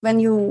When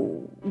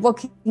you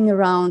walking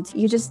around,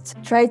 you just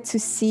try to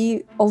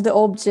see all the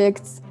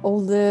objects,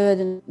 all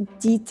the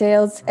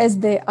details as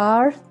they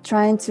are,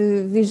 trying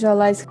to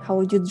visualize how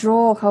you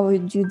draw, how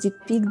you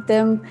depict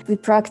them. We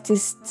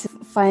practiced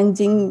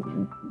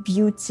finding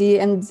beauty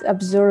and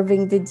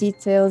observing the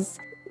details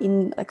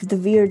in like the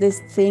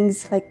weirdest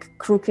things, like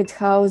crooked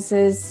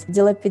houses,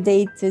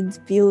 dilapidated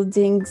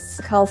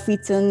buildings,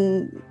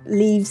 half-eaten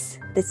leaves.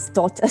 This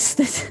taught us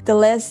that the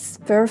less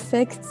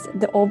perfect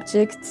the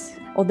object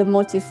or the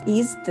motif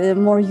is, the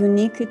more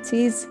unique it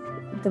is,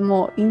 the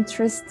more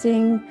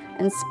interesting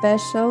and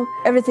special.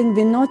 Everything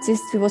we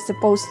noticed, we were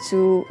supposed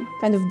to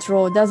kind of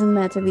draw. Doesn't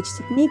matter which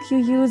technique you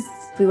use.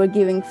 We were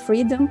giving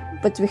freedom,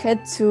 but we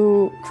had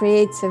to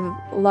create a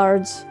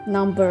large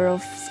number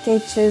of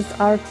sketches,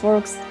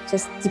 artworks,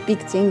 just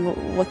depicting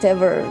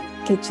whatever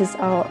catches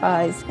our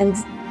eyes. And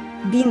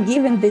being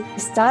given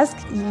this task,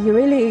 you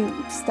really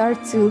start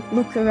to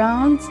look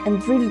around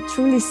and really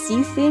truly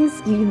see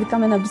things. You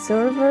become an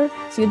observer.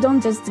 So you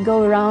don't just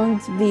go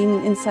around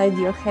being inside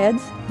your head.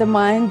 The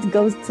mind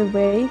goes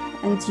away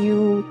and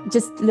you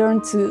just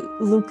learn to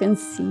look and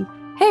see.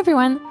 Hey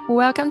everyone,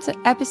 welcome to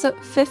episode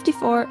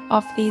 54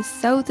 of the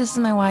So This Is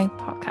My Why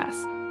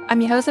podcast. I'm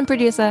your host and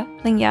producer,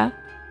 Linya,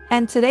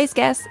 and today's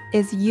guest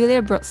is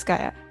Yulia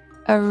Brodskaya,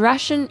 a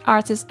Russian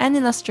artist and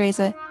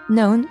illustrator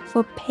known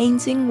for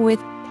painting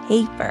with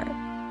paper,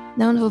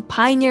 known for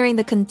pioneering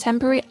the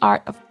contemporary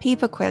art of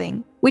paper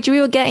quilling, which we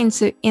will get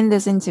into in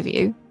this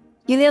interview.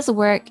 Yulia's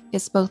work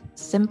is both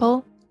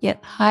simple,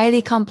 yet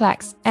highly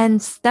complex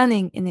and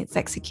stunning in its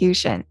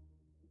execution.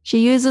 She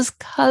uses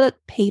colored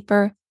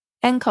paper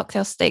and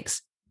cocktail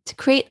sticks to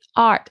create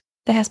art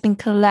that has been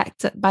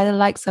collected by the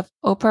likes of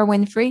Oprah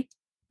Winfrey,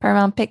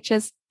 Paramount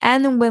Pictures,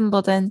 and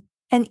Wimbledon,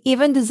 and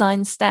even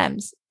designed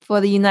stamps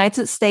for the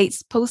United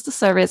States Postal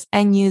Service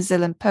and New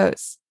Zealand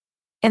Post.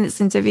 In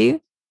this interview,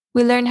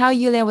 we learn how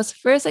Yulia was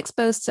first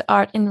exposed to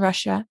art in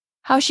Russia,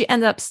 how she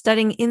ended up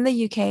studying in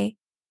the UK,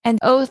 and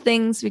all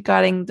things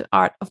regarding the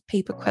art of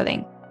paper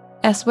quilling,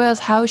 as well as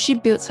how she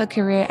built her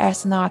career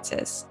as an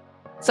artist.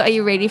 So are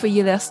you ready for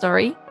Yulia's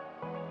story?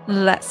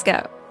 Let's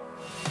go.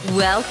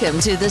 Welcome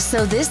to the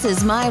So This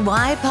Is My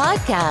Why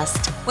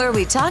podcast, where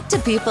we talk to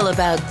people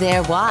about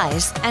their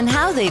whys and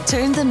how they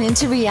turn them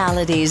into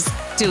realities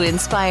to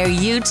inspire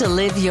you to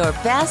live your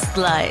best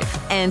life.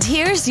 And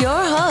here's your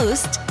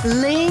host,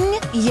 Ling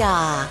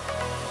Ya.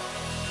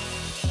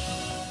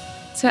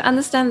 So I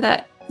understand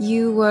that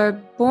you were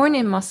born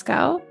in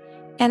Moscow,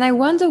 and I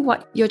wonder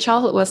what your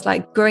childhood was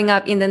like growing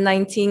up in the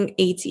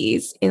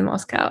 1980s in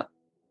Moscow.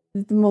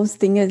 The most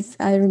thing is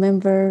I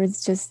remember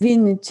it's just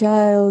being a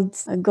child,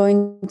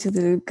 going to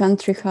the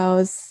country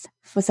house.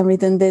 For some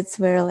reason, that's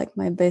where like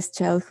my best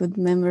childhood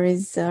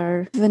memories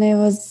are. When I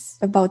was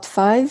about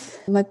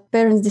 5, my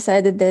parents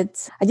decided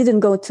that I didn't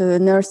go to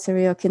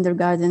nursery or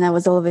kindergarten. I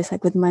was always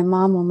like with my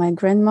mom or my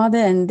grandmother,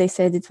 and they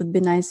said it would be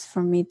nice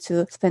for me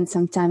to spend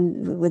some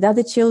time with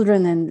other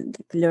children and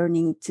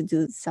learning to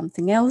do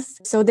something else.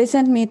 So they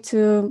sent me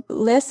to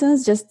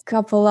lessons, just a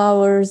couple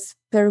hours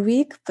per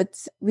week,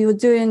 but we were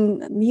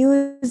doing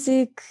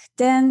music,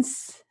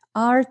 dance,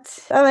 art.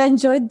 I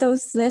enjoyed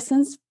those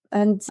lessons.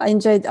 And I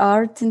enjoyed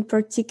art in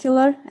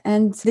particular.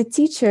 And the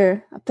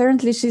teacher,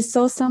 apparently she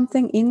saw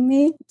something in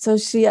me. So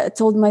she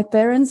told my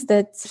parents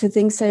that she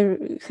thinks I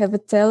have a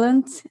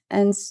talent.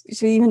 And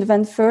she even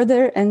went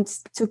further and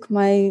took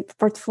my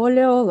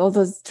portfolio, all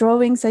those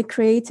drawings I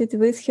created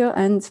with her.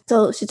 And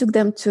so she took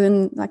them to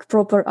a like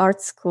proper art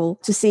school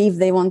to see if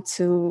they want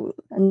to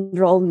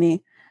enroll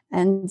me.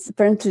 And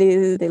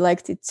apparently they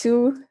liked it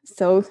too.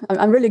 So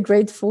I'm really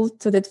grateful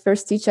to that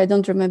first teacher. I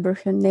don't remember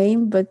her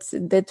name, but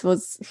that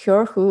was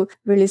her who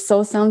really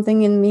saw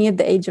something in me at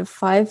the age of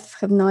 5. I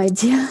have no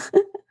idea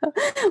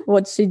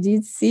what she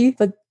did see,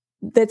 but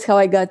that's how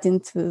I got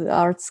into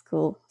art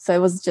school. So I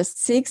was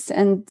just 6,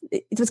 and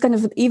it was kind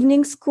of an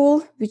evening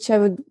school, which I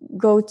would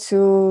go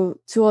to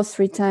 2 or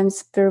 3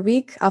 times per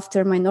week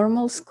after my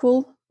normal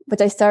school. But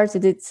I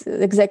started it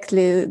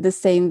exactly the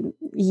same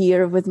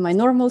year with my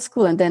normal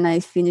school, and then I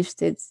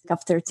finished it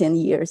after 10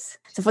 years.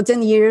 So for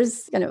 10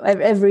 years,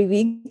 every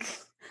week,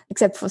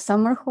 except for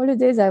summer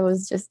holidays, I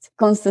was just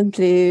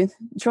constantly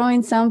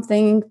drawing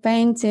something,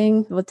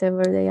 painting,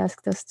 whatever they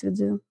asked us to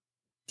do.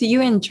 Do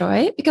you enjoy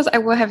it? Because I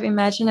would have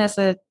imagined as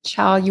a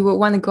child, you would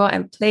want to go out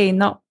and play,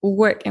 not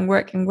work and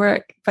work and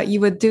work. But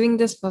you were doing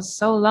this for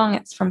so long,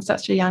 it's from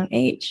such a young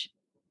age.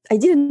 I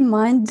didn't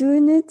mind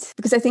doing it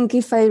because I think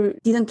if I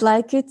didn't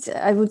like it,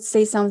 I would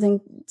say something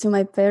to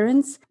my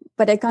parents.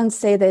 But I can't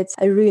say that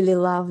I really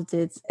loved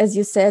it. As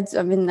you said,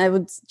 I mean, I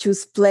would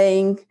choose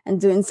playing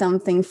and doing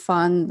something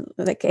fun,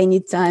 like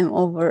any time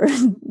over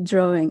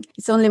drawing.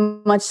 It's only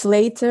much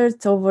later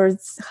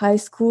towards high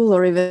school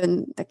or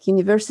even like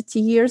university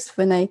years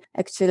when I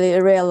actually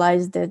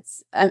realized that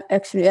I'm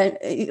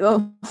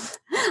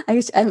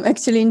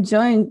actually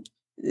enjoying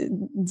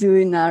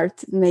doing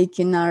art,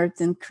 making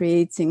art and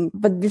creating.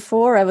 But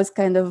before I was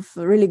kind of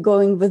really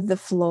going with the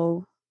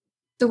flow.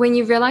 So when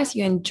you realized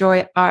you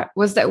enjoy art,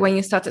 was that when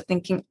you started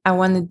thinking, I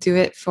want to do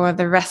it for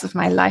the rest of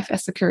my life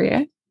as a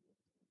career?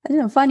 I don't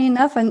know, funny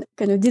enough, I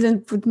kind of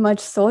didn't put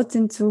much thought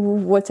into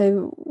what I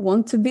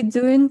want to be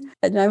doing.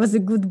 And I was a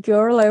good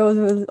girl. I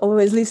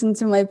always listened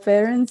to my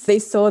parents. They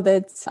saw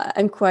that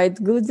I'm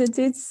quite good at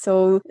it.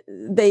 So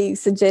they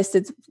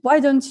suggested, why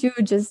don't you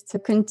just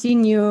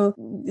continue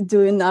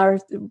doing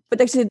art?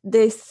 But actually,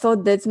 they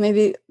thought that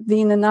maybe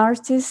being an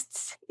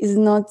artist is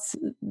not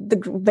the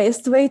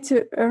best way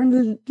to earn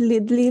a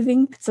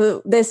living.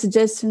 So their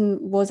suggestion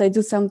was I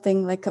do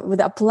something like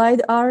with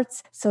applied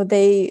arts. So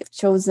they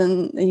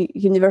chosen a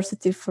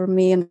university for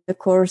me and a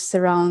course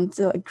around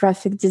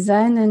graphic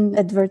design and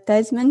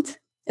advertisement.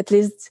 At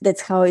least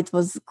that's how it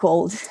was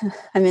called.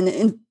 I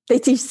mean, they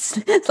teach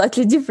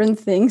slightly different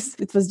things.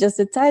 It was just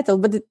a title,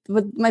 but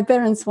my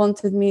parents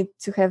wanted me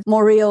to have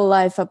more real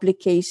life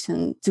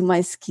application to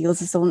my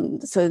skills. So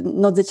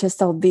not that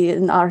just I'll be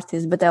an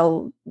artist, but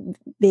I'll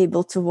be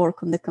able to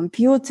work on the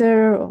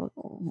computer or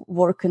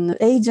work in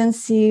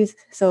agencies.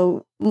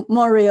 So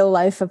more real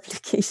life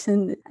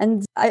application.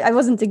 And I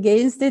wasn't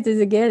against it.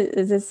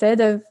 As I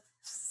said,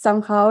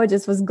 somehow I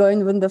just was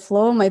going with the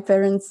flow. My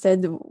parents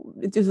said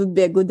it would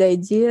be a good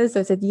idea.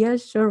 So I said, yeah,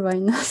 sure, why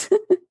not?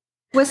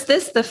 Was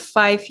this the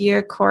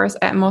 5-year course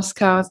at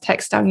Moscow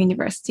Textile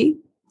University?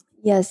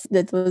 Yes,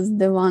 that was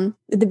the one.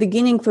 At the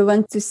beginning, we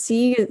went to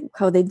see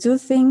how they do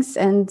things.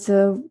 And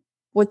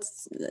what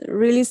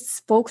really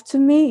spoke to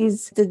me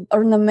is the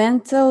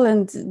ornamental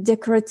and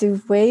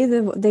decorative way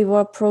that they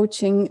were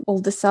approaching all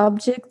the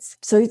subjects.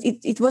 So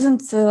it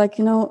wasn't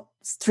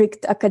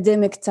strict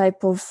academic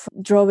type of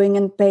drawing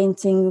and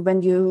painting.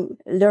 When you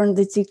learn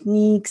the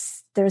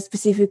techniques, there are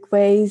specific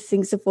ways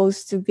things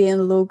supposed to be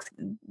and look.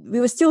 We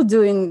were still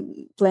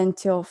doing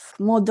plenty of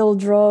model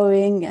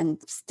drawing and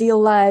still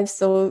life,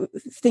 so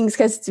things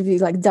has to be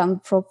done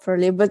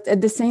properly. But at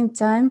the same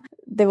time,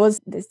 there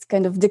was this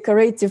kind of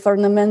decorative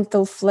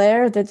ornamental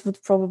flair that would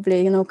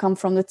probably come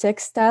from the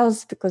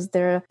textiles, because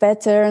there are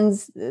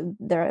patterns,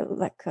 there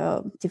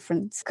are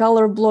different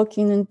color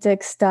blocking in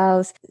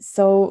textiles.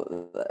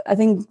 So I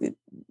think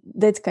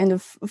that kind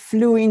of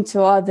flew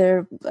into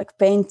other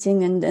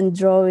painting and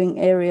drawing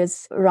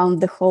areas around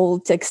the whole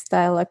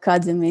textile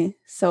academy.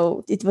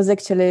 So it was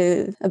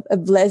actually a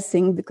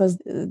blessing, because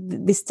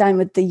this time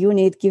at the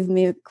uni, it gave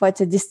me quite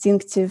a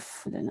distinctive,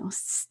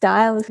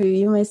 style,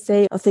 you may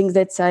say, or things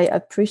that I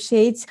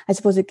appreciate. I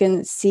suppose you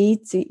can see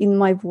it in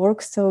my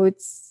work. So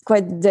it's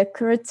quite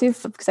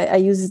decorative, because I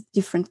use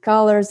different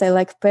colors. I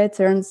like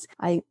patterns.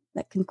 I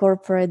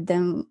incorporate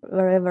them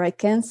wherever I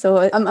can.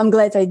 So I'm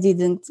glad I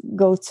didn't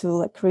go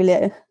to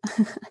really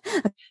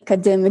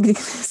academic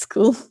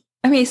school.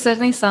 I mean, it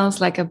certainly sounds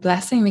like a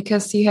blessing,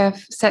 because you have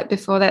said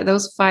before that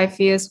those 5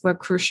 years were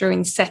crucial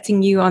in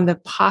setting you on the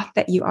path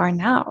that you are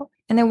now.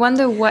 And I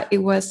wonder what it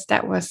was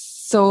that was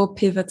so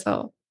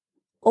pivotal.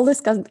 All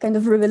this kind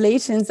of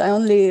revelations, I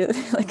only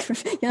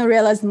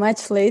realized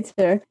much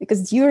later,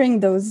 because during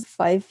those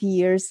 5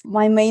 years,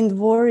 my main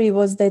worry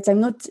was that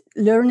I'm not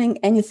learning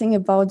anything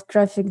about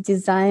graphic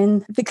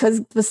design,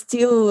 because it was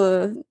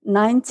still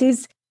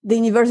 90s. The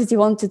university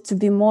wanted to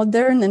be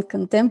modern and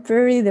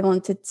contemporary. They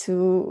wanted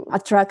to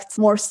attract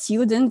more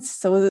students.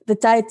 So the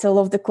title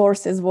of the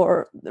courses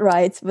were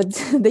right, but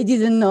they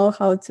didn't know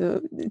how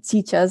to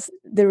teach us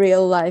the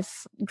real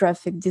life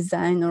graphic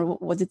design or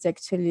what it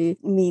actually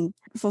means.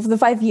 For the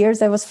 5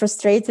 years, I was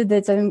frustrated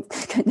that I'm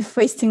kind of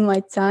wasting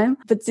my time.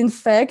 But in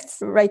fact,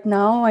 right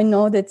now, I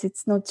know that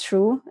it's not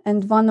true.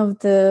 And one of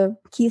the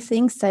key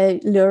things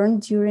I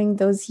learned during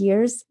those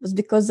years was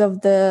because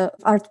of the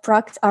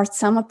art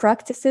summer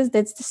practices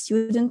that the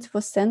student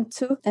was sent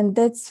to. And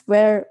that's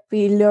where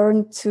we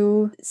learned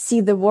to see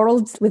the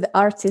world with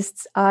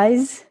artists'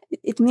 eyes.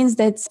 It means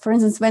that, for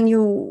instance, when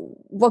you're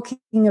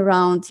walking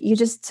around, you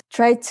just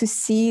try to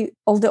see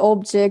all the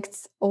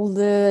objects, all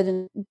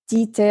the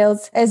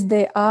details as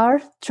they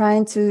are,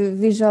 trying to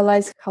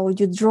visualize how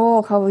you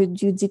draw, how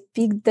you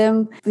depict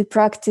them. We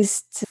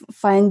practiced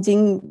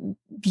finding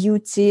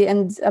beauty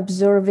and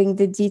observing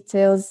the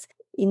details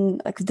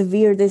in the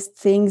weirdest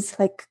things,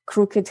 like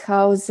crooked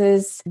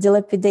houses,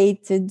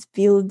 dilapidated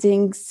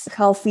buildings,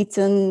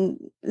 half-eaten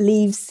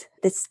leaves.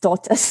 That's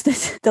taught us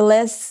that the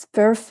less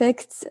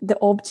perfect the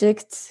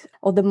object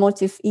or the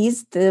motif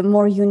is, the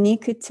more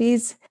unique it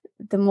is,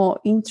 the more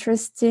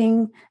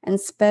interesting and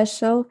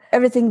special.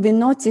 Everything we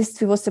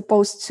noticed, we were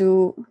supposed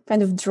to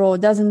kind of draw.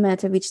 Doesn't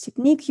matter which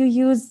technique you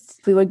used.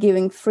 We were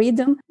giving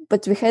freedom,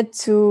 but we had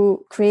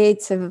to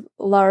create a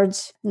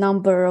large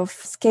number of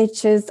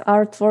sketches,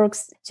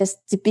 artworks, just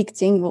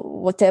depicting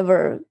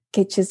whatever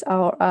catches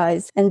our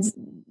eyes. And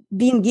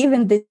being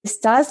given this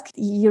task,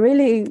 you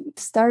really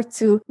start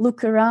to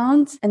look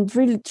around and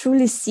really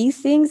truly see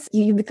things.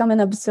 You become an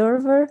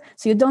observer.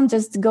 So you don't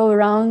just go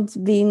around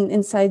being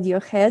inside your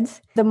head.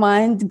 The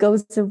mind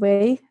goes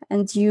away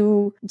and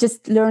you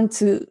just learn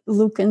to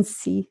look and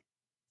see.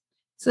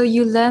 So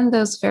you learned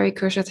those very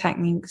crucial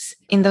techniques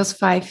in those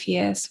 5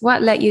 years.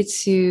 What led you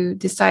to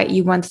decide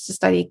you wanted to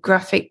study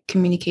graphic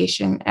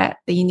communication at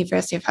the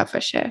University of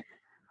Hertfordshire?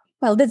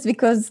 Well, that's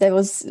because I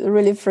was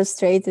really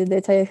frustrated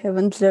that I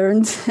haven't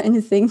learned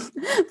anything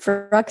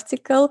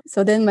practical.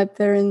 So then my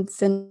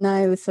parents and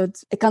I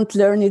thought, I can't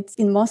learn it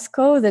in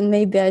Moscow, then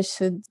maybe I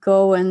should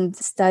go and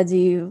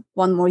study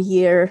one more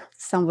year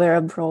somewhere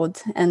abroad.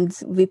 And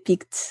we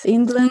picked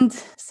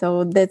England.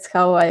 So that's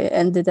how I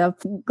ended up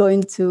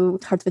going to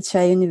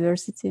Hertfordshire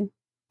University.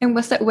 And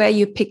was that where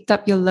you picked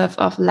up your love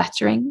of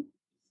lettering?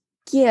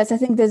 Yes, I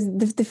think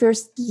that's the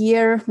first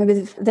year,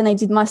 maybe then I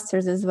did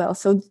masters as well.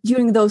 So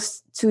during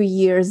those 2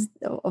 years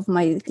of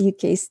my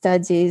UK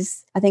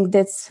studies, I think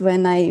that's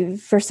when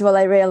first of all,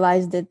 I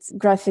realized that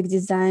graphic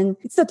design,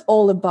 it's not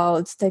all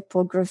about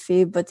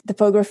typography, but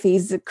typography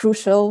is a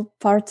crucial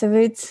part of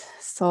it.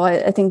 So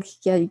I think,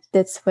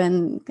 that's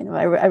when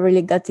I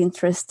really got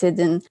interested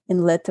in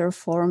letter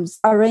forms,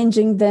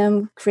 arranging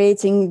them,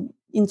 creating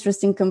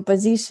interesting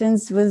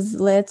compositions with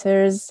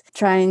letters,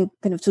 trying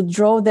to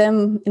draw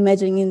them,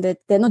 imagining that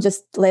they're not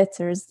just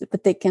letters,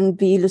 but they can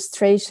be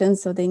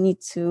illustrations. So they need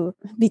to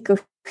be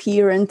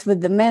coherent with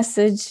the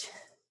message.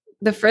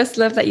 The first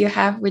love that you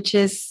have, which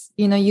is,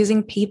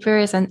 using paper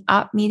as an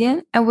art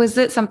medium. And was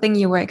it something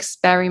you were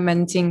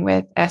experimenting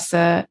with as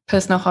a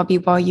personal hobby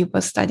while you were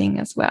studying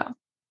as well?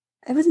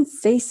 I wouldn't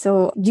say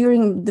so.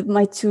 During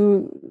my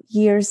 2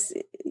 years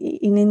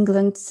in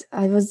England,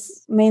 I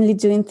was mainly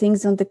doing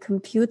things on the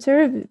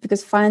computer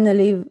because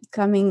finally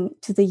coming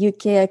to the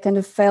UK, I kind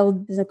of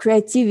felt the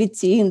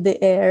creativity in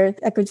the air.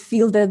 I could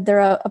feel that there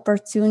are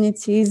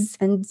opportunities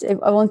and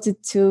I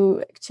wanted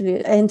to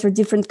actually enter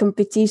different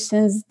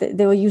competitions.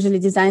 They were usually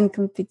design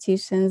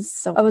competitions.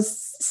 So I was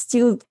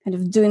still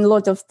doing a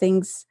lot of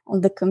things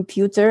on the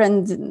computer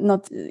and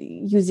not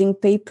using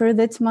paper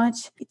that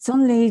much. It's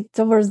only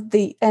towards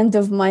the end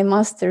of my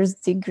master's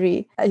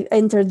degree, I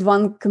entered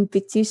one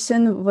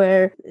competition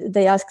where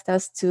they asked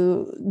us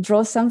to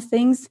draw some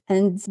things.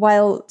 And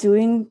while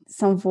doing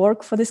some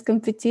work for this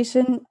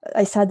competition,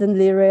 I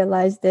suddenly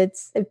realized that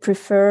I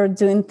prefer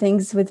doing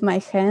things with my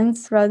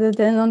hands rather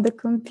than on the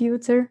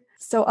computer.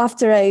 So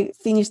after I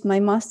finished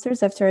my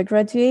master's, after I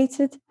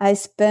graduated, I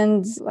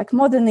spent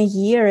more than a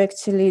year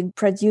actually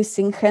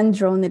producing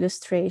hand-drawn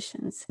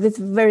illustrations with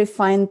very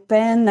fine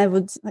pen. I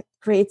would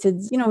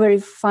created, very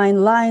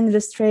fine line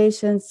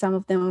illustrations. Some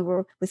of them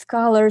were with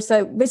colors. So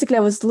I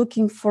was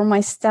looking for my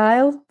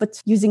style,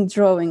 but using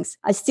drawings.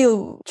 I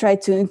still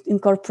tried to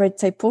incorporate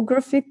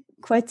typography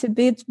quite a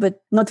bit,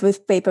 but not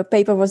with paper.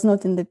 Paper was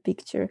not in the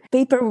picture.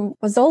 Paper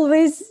was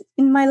always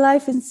in my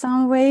life in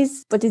some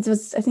ways, but it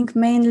was, I think,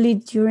 mainly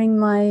during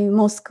my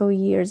Moscow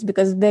years,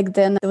 because back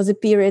then there was a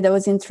period I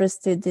was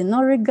interested in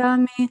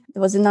origami.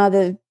 There was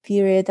another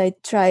period I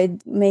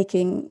tried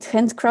making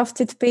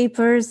handcrafted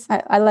papers.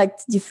 I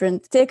liked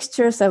different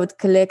textures. I would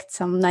collect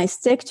some nice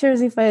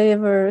textures if I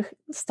ever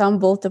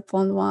stumbled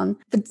upon one.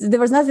 But there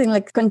was nothing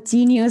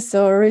continuous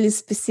or really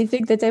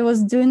specific that I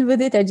was doing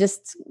with it. I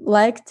just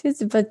liked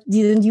it, but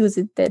didn't use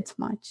it that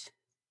much.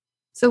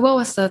 So what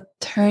was the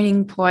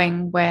turning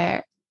point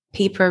where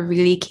paper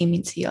really came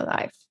into your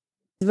life?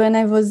 When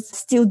I was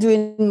still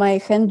doing my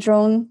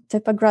hand-drawn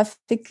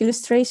typographic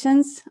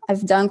illustrations,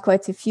 I've done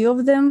quite a few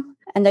of them.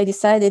 And I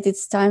decided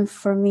it's time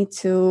for me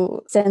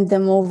to send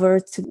them over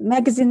to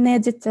magazine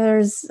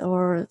editors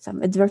or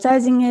some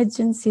advertising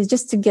agencies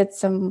just to get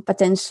some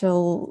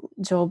potential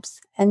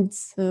jobs. And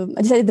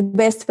I decided the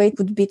best way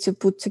would be to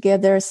put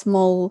together a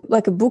small,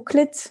 a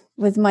booklet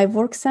with my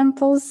work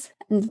samples.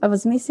 And what I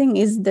was missing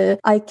is the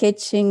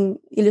eye-catching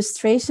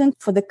illustration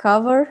for the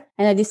cover.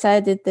 And I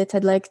decided that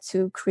I'd like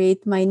to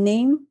create my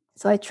name.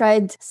 So I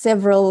tried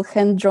several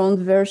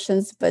hand-drawn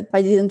versions, but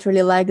I didn't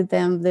really like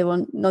them. They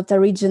were not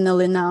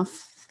original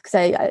enough because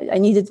I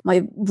needed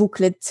my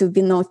booklet to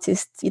be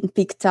noticed and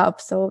picked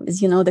up. So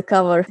as you know, the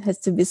cover has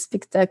to be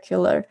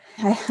spectacular.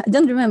 I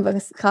don't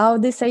remember how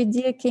this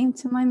idea came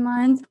to my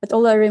mind, but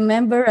all I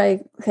remember,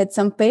 I had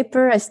some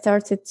paper. I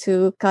started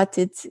to cut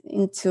it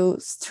into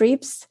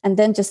strips and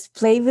then just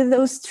play with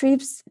those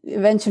strips.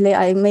 Eventually,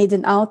 I made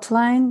an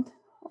outline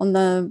on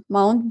the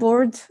mount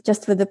board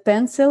just with a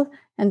pencil.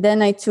 And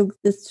then I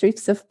took the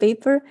strips of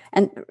paper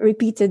and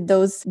repeated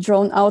those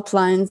drawn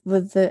outlines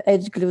with the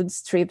edge-glued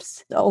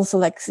strips. Also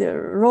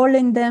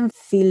rolling them,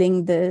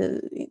 filling the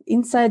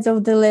insides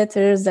of the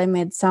letters. I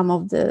made some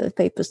of the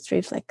paper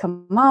strips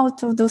come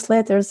out of those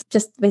letters.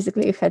 Just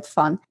basically had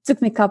fun. It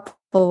took me a couple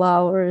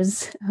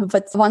hours,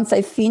 but once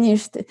I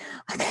finished,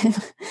 I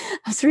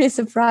was really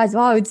surprised.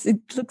 Wow,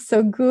 it looks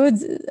so good.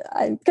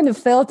 I kind of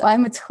felt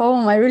I'm at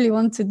home. I really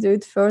want to do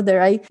it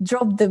further. I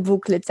dropped the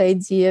booklet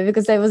idea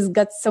because I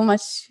got so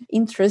much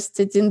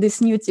interested in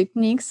this new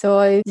technique. So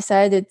I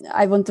decided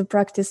I want to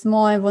practice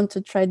more. I want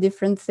to try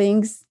different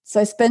things. So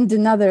I spent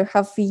another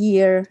half a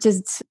year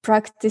just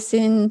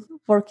practicing,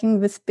 working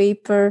with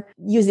paper,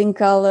 using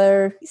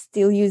color,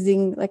 still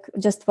using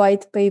just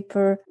white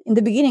paper. In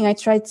the beginning, I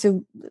tried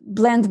to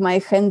blend my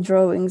hand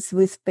drawings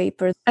with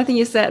paper. I think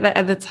you said that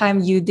at the time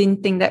you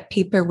didn't think that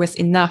paper was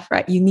enough,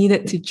 right? You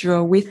needed to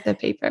draw with the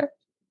paper.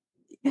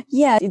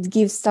 Yeah, it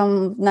gives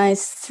some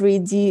nice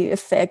 3D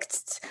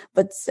effects,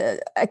 but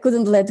I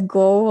couldn't let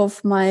go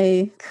of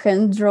my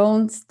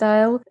hand-drawn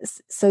style.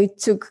 So it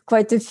took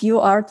quite a few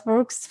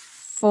artworks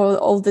for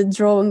all the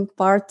drawing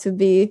part to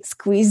be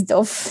squeezed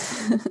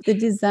off the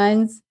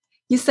designs.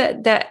 You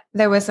said that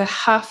there was a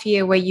half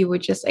year where you were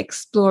just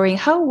exploring.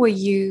 How were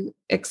you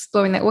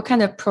exploring that? What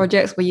kind of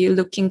projects were you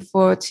looking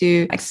for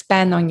to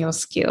expand on your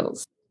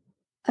skills?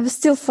 I was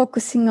still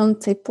focusing on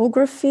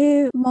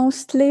typography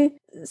mostly.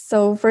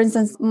 So, for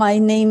instance, my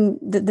name,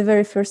 the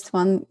very first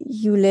one,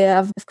 Yulia,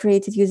 I've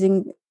created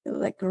using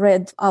like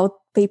red out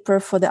paper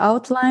for the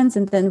outlines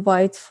and then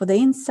white for the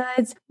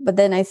insides. But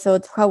then I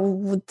thought, how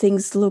would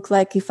things look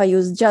like if I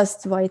use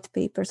just white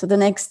paper? So the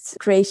next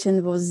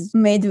creation was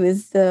made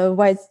with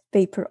white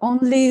paper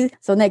only.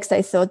 So next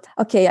I thought,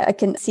 okay, I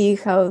can see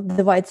how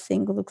the white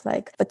thing looked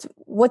like. But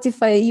what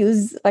if I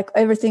use like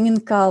everything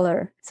in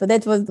color? So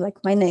that was like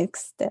my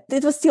next step.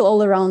 It was still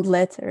all around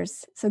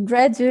letters. So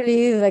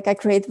gradually, like I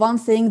create one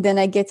thing, then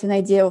I get an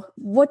idea of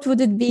what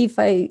would it be if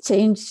I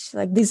change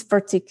like this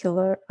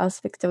particular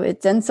aspect of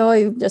it. And so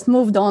I just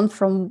moved on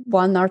from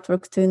one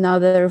artwork to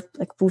another,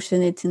 like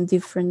pushing it in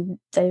different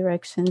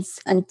directions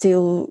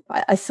until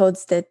I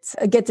thought that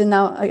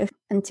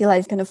until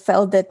I kind of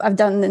felt that I've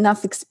done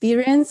enough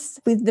experience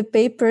with the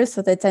paper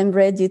so that I'm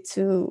ready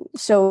to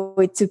show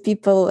it to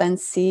people and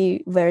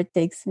see where it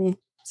takes me.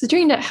 So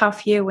during that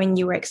half year when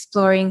you were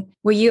exploring,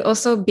 were you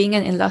also being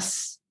an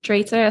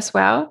illustrator as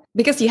well?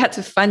 Because you had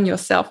to fund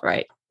yourself,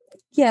 right?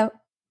 Yeah.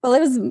 Well, I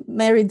was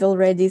married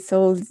already,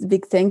 so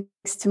big thanks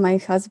to my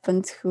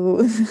husband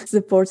who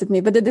supported me.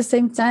 But at the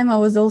same time, I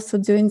was also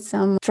doing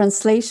some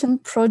translation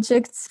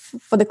projects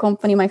for the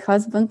company my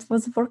husband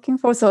was working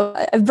for. So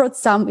I brought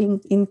some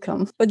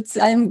income. But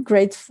I'm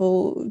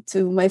grateful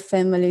to my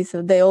family.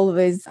 So they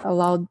always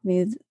allowed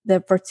me the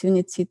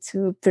opportunity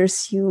to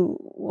pursue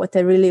what I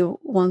really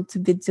want to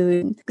be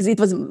doing. Because it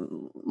was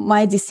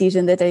my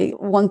decision that I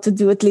want to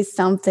do at least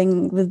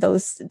something with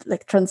those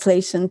like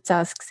translation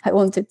tasks. I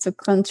wanted to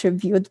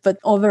contribute. But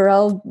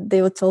overall,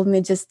 they told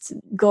me just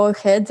go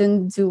ahead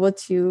and do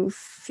what you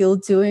feel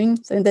doing.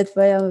 So in that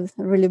way, I was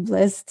really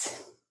blessed.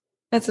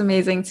 That's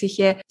amazing to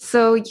hear.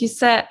 So you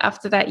said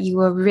after that you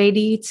were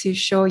ready to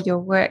show your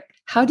work.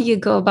 How do you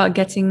go about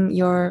getting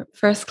your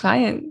first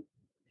client?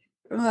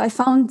 I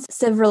found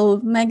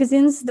several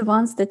magazines, the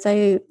ones that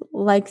I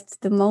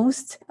liked the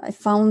most. I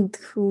found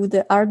who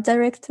the art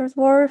directors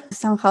were,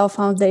 somehow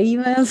found their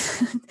emails.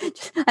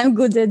 I'm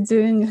good at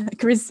doing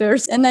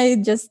research. And I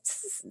just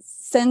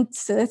sent,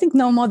 I think,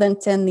 no more than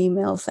 10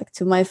 emails like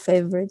to my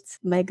favorite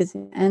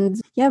magazine.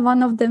 And yeah,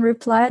 one of them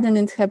replied, and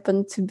it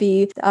happened to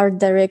be the art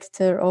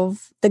director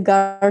of the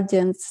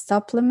Guardian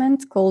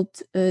supplement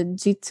called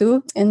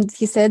G2. And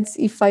he said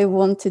if I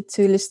wanted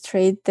to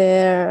illustrate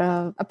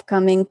their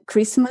upcoming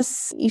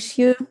Christmas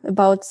issue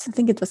about, I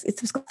think it was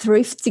called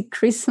Thrifty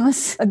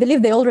Christmas. I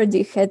believe they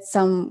already had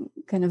some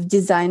kind of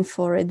design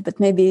for it, but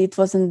maybe it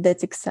wasn't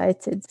that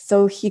excited.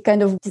 So he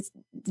kind of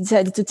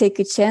decided to take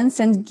a chance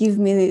and give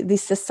me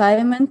this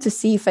assignment to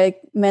see if I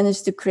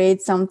managed to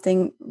create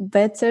something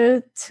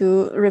better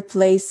to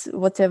replace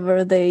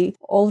whatever they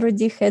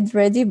already had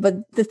ready.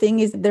 But the thing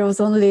is, there was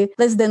only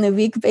less than a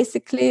week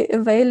basically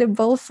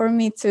available for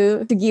me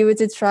to give it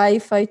a try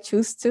if I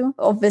choose to.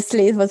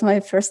 Obviously, it was my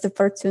first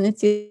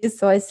opportunity.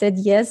 So I said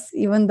yes,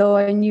 even though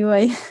I knew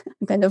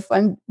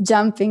I'm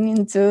jumping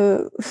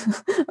into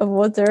a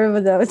water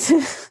without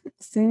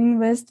swimming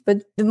vest.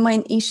 But the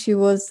main issue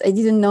was I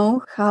didn't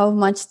know how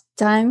much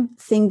time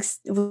things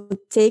would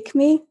take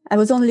me. I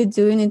was only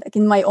doing it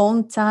in my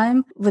own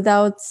time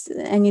without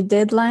any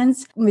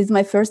deadlines. With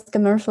my first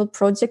commercial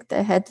project,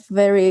 I had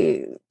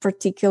very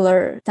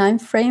particular time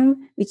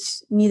frame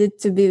which needed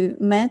to be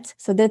met.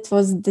 So that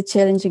was the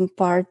challenging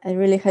part. I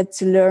really had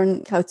to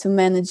learn how to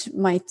manage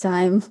my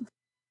time.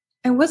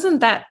 And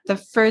wasn't that the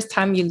first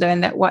time you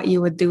learned that what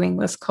you were doing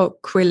was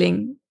called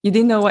quilling? You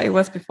didn't know what it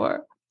was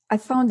before? I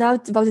found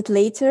out about it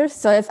later.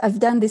 So I've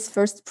done this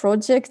first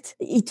project.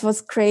 It was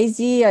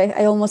crazy.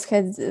 I almost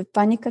had a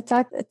panic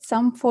attack at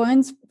some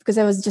point because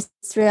I was just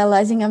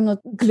realizing I'm not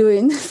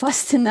gluing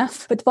fast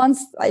enough. But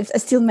once I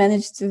still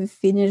managed to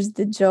finish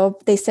the job,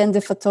 they sent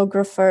a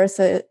photographer.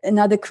 So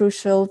another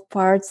crucial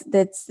part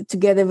that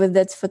together with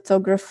that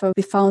photographer,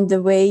 we found a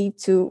way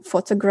to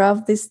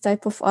photograph this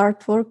type of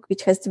artwork,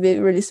 which has to be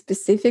really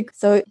specific.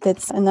 So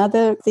that's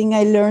another thing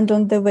I learned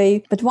on the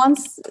way. But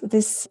once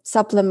this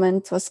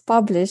supplement was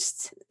published,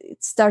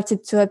 it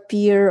started to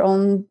appear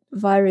on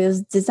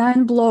various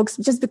design blogs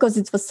just because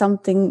it was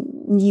something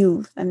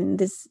new. I mean,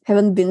 this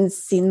haven't been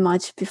seen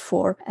much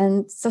before.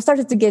 And so I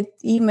started to get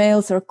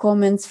emails or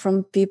comments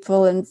from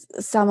people, and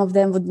some of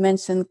them would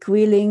mention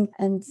quilling.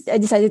 And I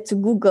decided to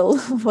Google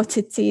what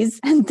it is.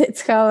 And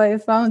that's how I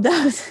found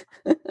out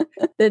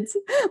that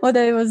what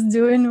I was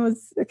doing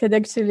had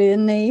actually a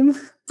name.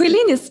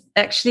 Quilling is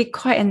actually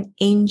quite an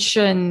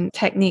ancient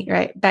technique,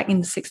 right? Back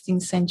in the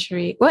 16th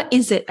century. What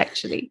is it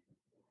actually?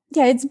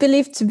 Yeah, it's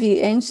believed to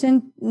be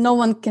ancient. No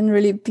one can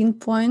really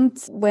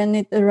pinpoint when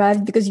it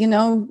arrived because,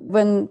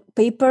 when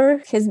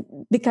paper has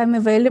become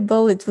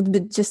available, it would be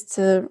just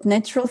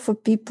natural for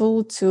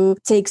people to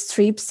take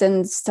strips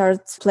and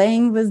start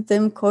playing with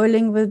them,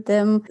 coiling with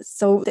them.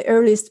 So the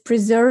earliest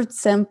preserved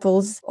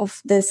samples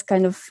of this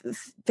kind of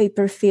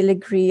paper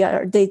filigree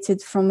are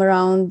dated from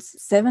around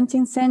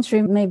 17th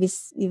century, maybe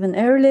even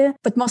earlier,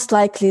 but most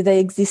likely they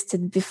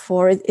existed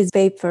before. It's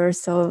paper,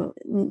 so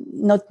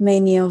not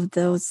many of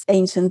those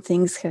ancient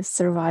things have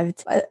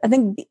survived. I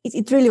think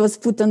it really was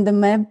put on the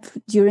map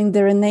during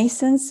the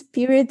Renaissance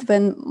period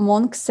when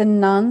monks and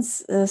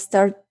nuns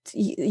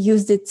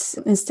used it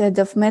instead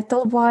of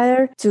metal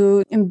wire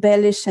to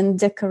embellish and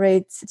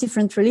decorate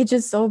different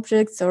religious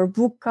objects or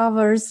book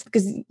covers,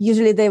 because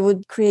usually they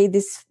would create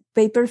this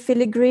paper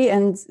filigree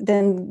and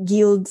then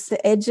gild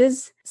the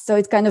edges. So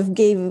it kind of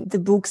gave the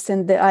books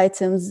and the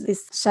items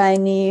this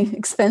shiny,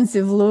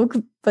 expensive look,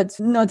 but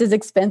not as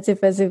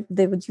expensive as if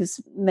they would use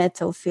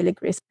metal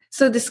filigrees.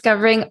 So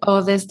discovering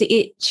all this, did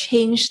it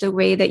change the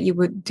way that you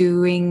were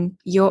doing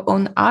your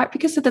own art?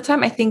 Because at the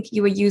time, I think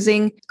you were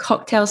using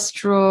cocktail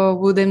straw,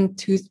 wooden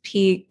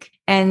toothpick,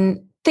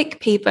 and thick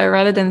paper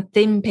rather than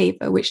thin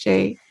paper, which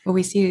they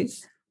always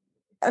use.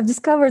 I've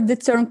discovered the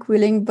term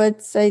quilling,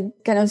 but I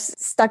kind of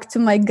stuck to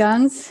my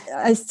guns.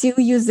 I still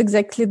use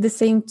exactly the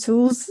same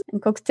tools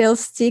and cocktail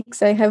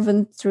sticks. I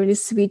haven't really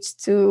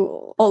switched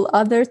to all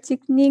other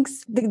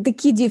techniques. The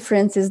key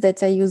difference is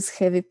that I use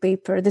heavy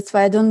paper. That's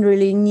why I don't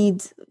really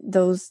need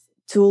those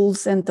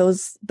tools and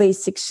those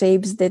basic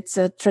shapes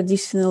that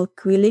traditional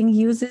quilling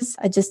uses.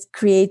 I just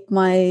create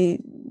my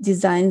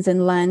designs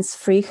and lines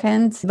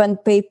freehand. When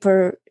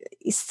paper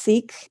is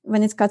thick,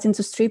 when it's cut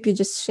into strip, you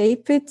just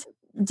shape it,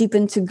 dip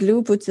into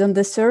glue, put it on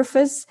the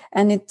surface,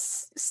 and it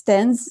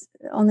stands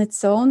on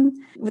its own.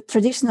 With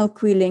traditional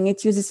quilling,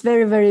 it uses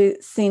very, very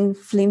thin,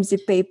 flimsy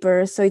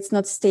paper, so it's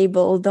not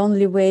stable. The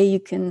only way you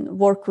can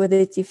work with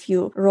it if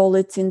you roll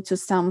it into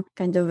some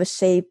kind of a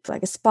shape,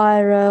 like a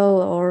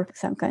spiral or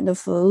some kind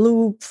of a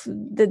loop.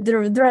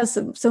 There are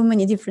so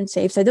many different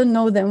shapes. I don't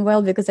know them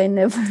well because I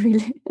never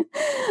really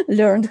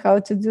learned how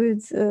to do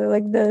it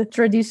like the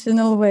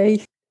traditional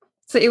way.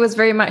 So it was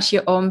very much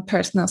your own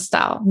personal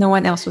style. No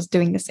one else was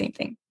doing the same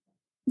thing.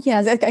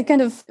 Yes, I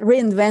kind of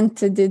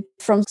reinvented it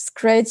from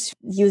scratch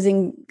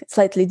using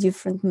slightly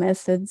different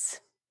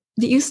methods.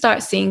 Did you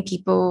start seeing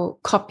people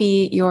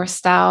copy your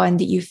style, and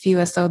did you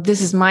feel as though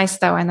this is my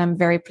style and I'm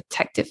very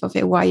protective of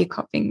it? Why are you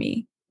copying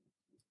me?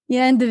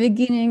 Yeah, in the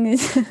beginning,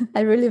 I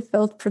really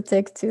felt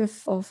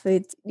protective of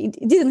it.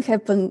 It didn't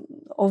happen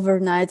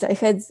overnight. I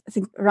had, I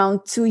think,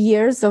 around 2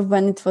 years of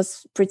when it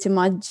was pretty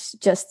much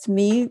just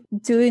me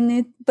doing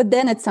it. But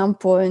then at some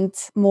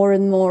point, more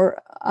and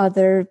more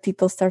other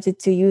people started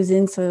to use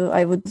it. So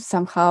I would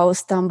somehow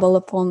stumble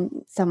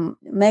upon some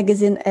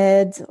magazine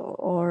ad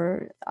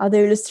or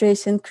other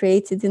illustration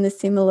created in a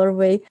similar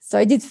way. So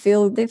I did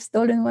feel they've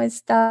stolen my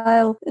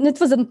style, and it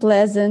was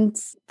unpleasant.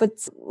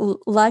 But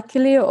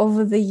luckily,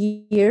 over the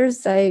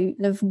years, I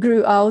kind of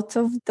grew out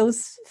of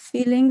those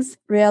feelings,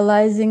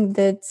 realizing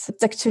that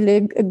it's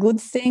actually a good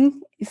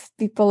thing. If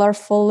people are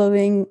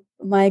following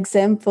my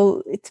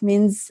example, it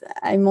means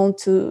I'm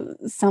onto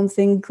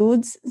something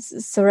good.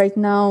 So right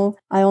now,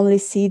 I only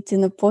see it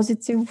in a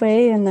positive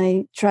way, and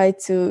I try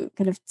to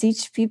kind of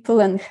teach people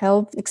and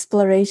help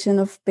exploration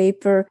of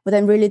paper. What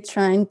I'm really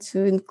trying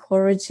to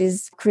encourage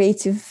is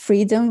creative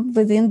freedom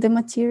within the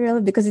material,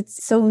 because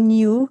it's so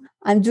new.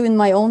 I'm doing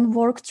my own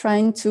work,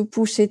 trying to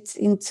push it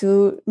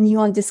into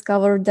new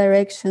undiscovered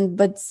direction,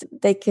 but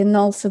there can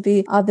also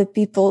be other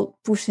people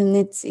pushing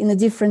it in a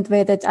different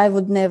way that I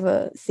would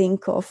never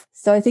think of.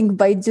 So I think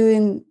by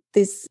doing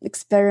these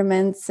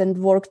experiments and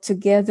work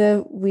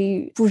together,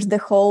 we push the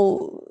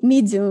whole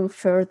medium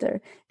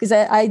further. Because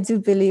I do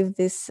believe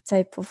this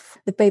type of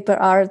the paper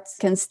art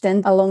can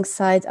stand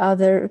alongside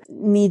other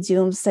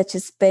mediums such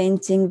as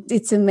painting.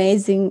 It's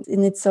amazing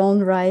in its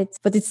own right,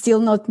 but it's still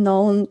not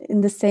known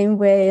in the same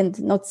way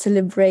and not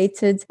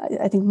celebrated.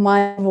 I think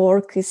my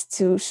work is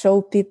to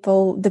show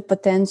people the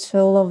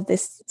potential of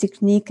this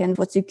technique and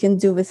what you can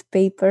do with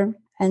paper.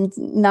 And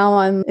now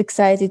I'm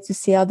excited to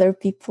see other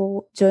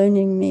people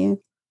joining me.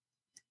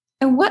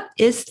 And what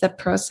is the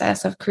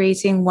process of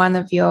creating one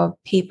of your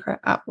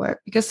paper artwork?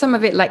 Because some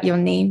of it, like your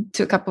name,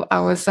 took a couple of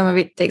hours. Some of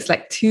it takes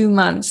like 2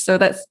 months. So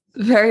that's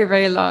very,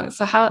 very long.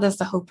 So how does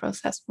the whole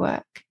process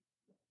work?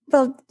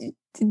 Well, it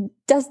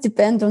does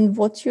depend on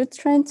what you're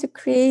trying to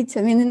create.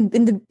 I mean,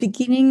 in the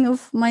beginning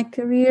of my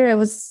career, I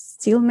was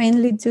still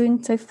mainly doing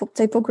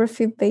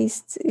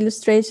typography-based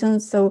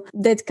illustrations. So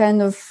that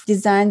kind of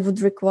design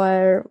would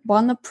require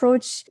one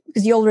approach,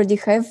 because you already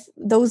have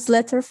those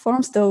letter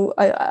forms. So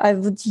I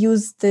would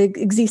use the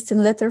existing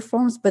letter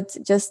forms, but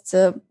just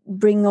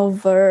bring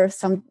over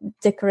some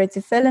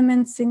decorative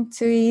elements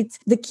into it.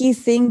 The key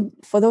thing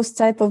for those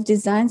type of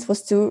designs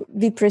was to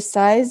be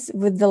precise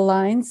with the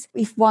lines.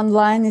 If one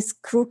line is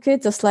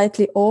crooked or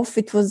slightly off,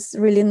 it was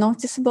really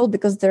noticeable,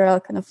 because there are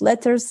kind of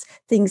letters.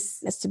 Things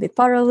has to be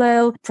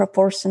parallel,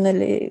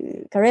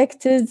 proportionally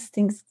corrected.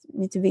 Things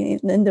need to be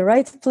in the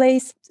right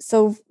place.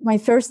 So my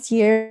first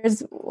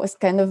years was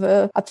kind of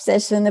a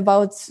obsession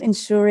about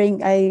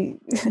ensuring I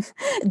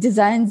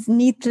designed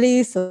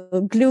neatly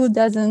so glue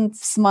doesn't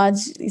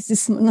smudge.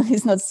 It's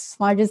not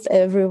smudges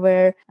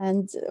everywhere.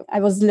 And I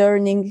was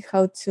learning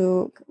how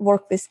to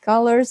work with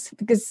colors,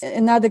 because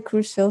another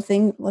crucial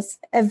thing was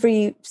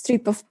every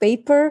strip of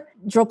paper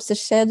drops a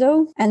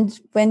shadow. And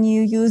when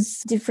you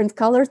use different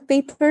colored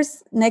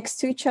papers next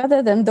to each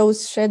other, then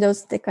those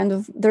shadows,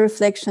 the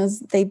reflections,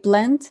 they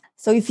blend.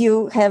 So if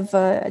you have,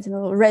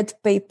 red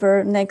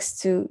paper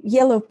next to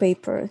yellow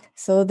paper,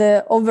 so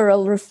the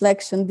overall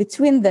reflection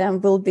between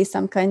them will be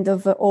some kind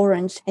of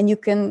orange. And you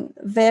can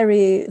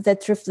vary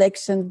that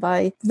reflection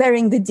by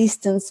varying the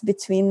distance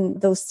between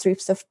those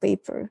strips of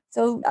paper.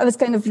 So I was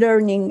kind of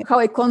learning how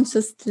I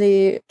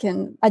consciously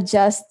can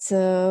adjust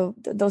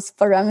those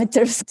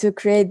parameters to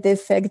create the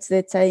effect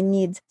that I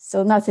need.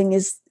 So nothing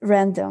is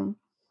random.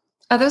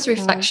 Are those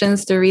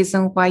reflections the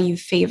reason why you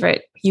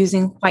favorite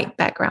using white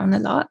background a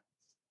lot?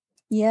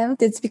 Yeah,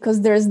 that's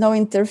because there is no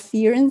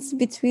interference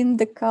between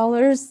the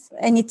colors.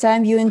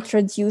 Anytime you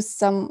introduce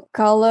some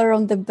color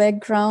on the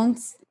background,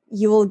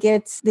 you will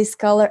get this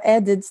color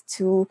added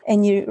to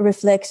any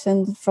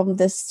reflection from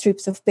the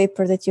strips of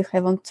paper that you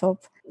have on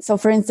top. So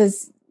for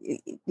instance,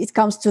 it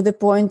comes to the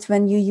point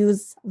when you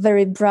use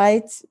very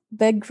bright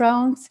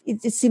background,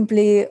 it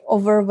simply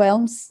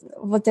overwhelms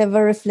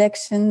whatever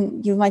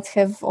reflection you might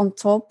have on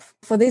top.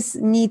 For this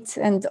neat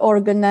and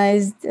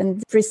organized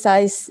and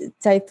precise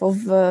type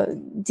of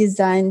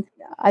design,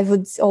 I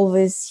would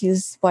always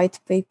use white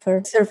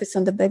paper surface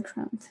on the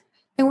background.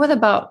 And what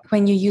about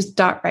when you use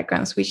dark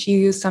backgrounds, which you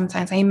use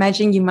sometimes? I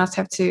imagine you must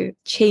have to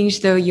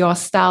change your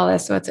style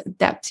as well to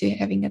adapt to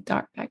having a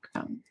dark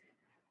background.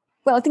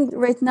 Well, I think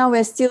right now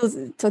we're still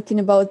talking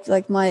about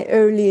like my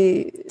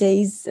early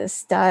days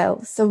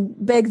style. So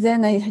back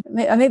then I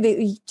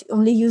maybe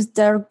only used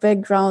dark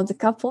background a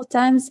couple of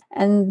times.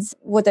 And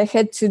what I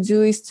had to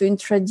do is to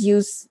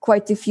introduce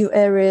quite a few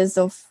areas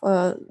of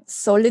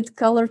solid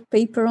colored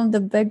paper on the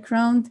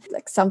background,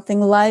 like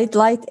something light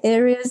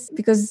areas,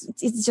 because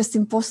it's just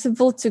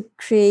impossible to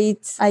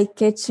create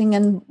eye-catching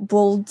and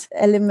bold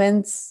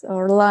elements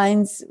or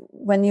lines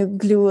when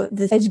you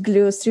edge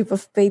glue a strip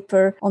of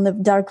paper on a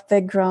dark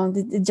background.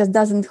 It just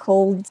doesn't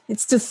hold.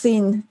 It's too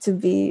thin to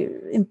be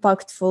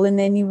impactful in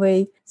any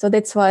way. So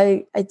that's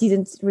why I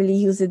didn't really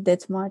use it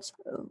that much.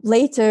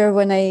 Later,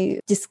 when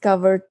I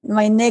discovered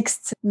my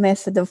next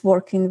method of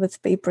working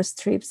with paper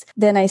strips,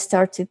 then I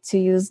started to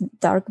use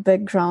dark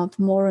background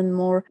more and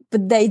more.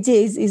 But the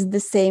idea is the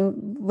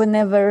same.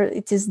 Whenever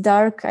it is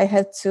dark, I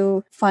had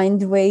to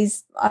find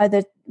ways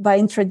either by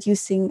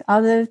introducing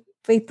other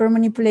paper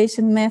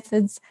manipulation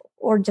methods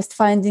or just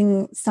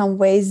finding some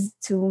ways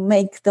to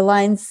make the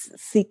lines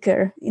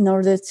thicker in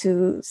order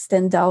to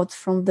stand out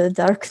from the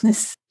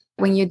darkness.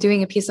 When you're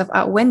doing a piece of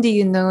art, when do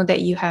you know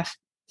that you have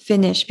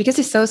finished? Because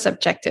it's so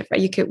subjective,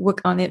 right? You could work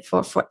on it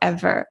for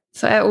forever.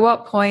 So at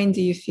what point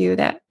do you feel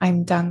that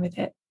I'm done with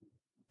it?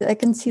 I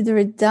consider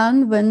it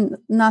done when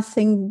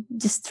nothing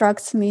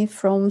distracts me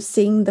from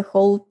seeing the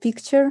whole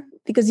picture.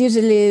 Because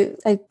usually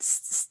I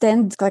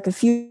stand like a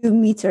few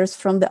meters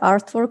from the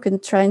artwork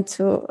and trying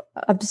to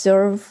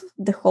observe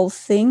the whole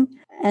thing.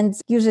 And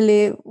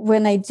usually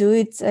when I do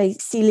it, I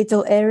see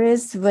little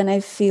areas when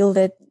I feel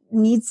that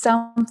need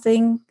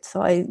something.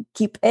 So I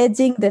keep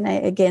adding, then I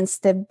again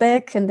step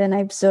back and then I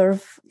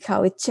observe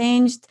how it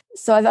changed.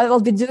 So I'll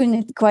be doing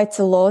it quite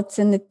a lot,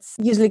 and it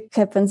usually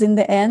happens in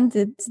the end.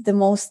 It's the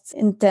most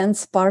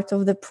intense part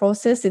of the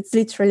process. It's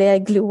literally I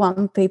glue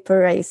one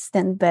paper, I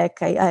stand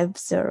back, I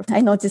observe.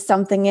 I notice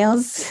something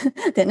else,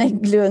 then I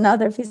glue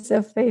another piece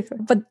of paper.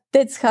 But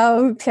that's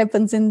how it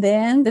happens in the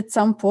end. At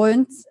some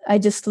point, I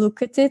just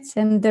look at it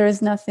and there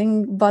is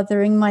nothing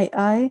bothering my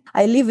eye.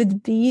 I leave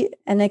it be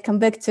and I come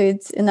back to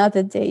it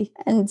another day.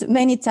 And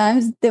many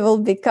times there will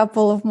be a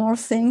couple of more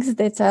things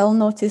that I'll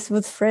notice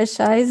with fresh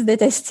eyes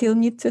that I still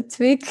need to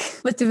tweak.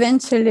 But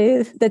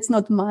eventually, that's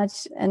not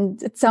much.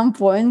 And at some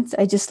point,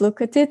 I just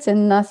look at it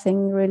and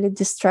nothing really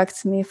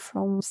distracts me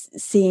from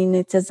seeing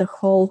it as a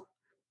whole.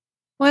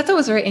 Well, I thought it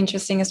was very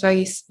interesting as well.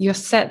 You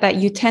said that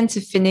you tend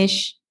to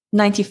finish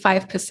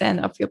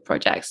 95% of your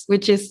projects,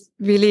 which is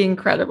really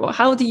incredible.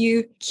 How do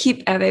you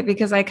keep at it?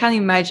 Because I can't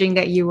imagine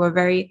that you were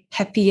very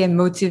happy and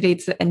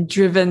motivated and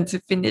driven to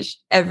finish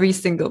every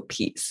single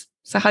piece.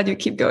 So how do you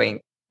keep going?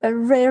 I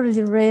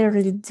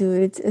rarely do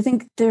it. I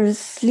think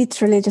there's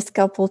literally just a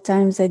couple of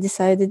times I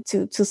decided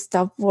to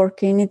stop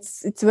working.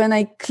 It's when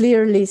I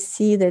clearly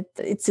see that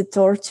it's a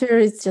torture.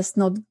 It's just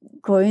not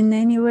going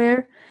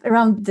anywhere.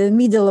 Around the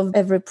middle of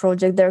every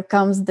project, there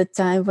comes the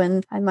time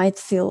when I might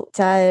feel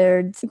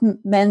tired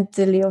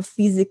mentally or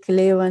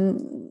physically,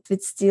 when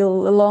it's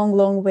still a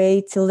long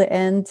way till the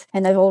end.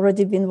 And I've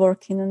already been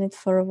working on it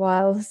for a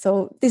while.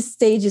 So this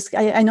stage is,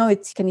 I know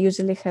it can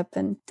usually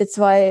happen. That's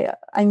why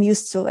I'm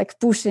used to like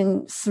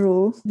pushing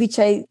through, which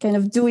I kind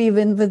of do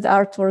even with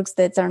artworks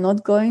that are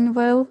not going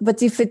well.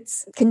 But if it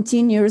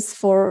continues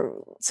for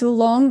too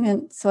long,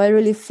 and so I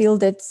really feel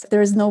that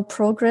there is no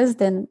progress,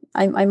 then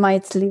I might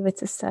might leave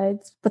it aside.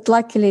 But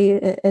luckily,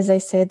 as I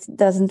said, it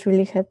doesn't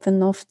really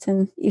happen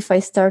often. If I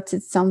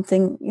started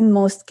something, in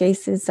most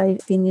cases, I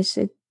finish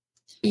it.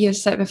 You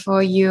said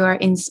before you are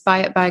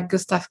inspired by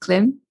Gustav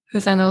Klimt,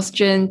 who's an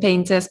Austrian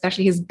painter,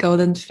 especially his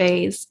golden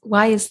face.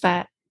 Why is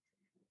that?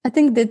 I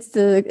think that's,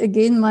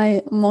 again,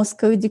 my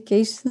Moscow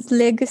education's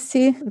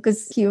legacy,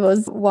 because he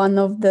was one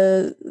of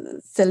the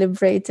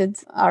celebrated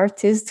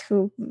artists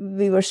who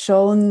we were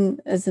shown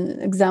as an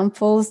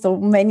example. So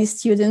many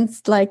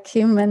students like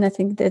him. And I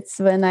think that's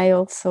when I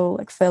also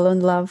fell in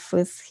love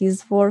with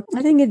his work.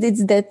 I think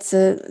it's that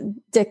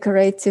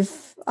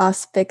decorative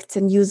aspect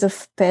and use of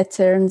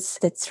patterns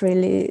that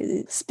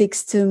really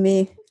speaks to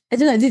me. I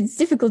don't know, it's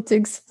difficult to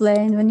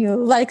explain. When you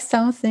like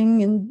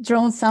something and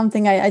draw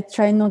something, I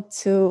try not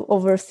to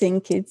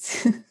overthink it.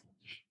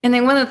 And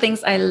then one of the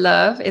things I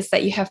love is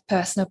that you have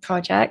personal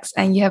projects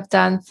and you have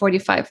done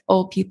 45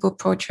 old people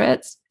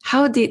portraits.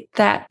 How did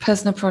that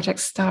personal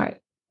project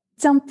start?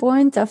 At some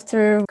point,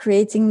 after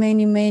creating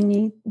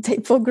many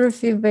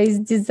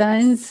typography-based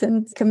designs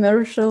and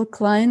commercial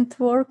client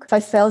work,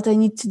 I felt I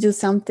need to do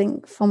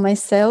something for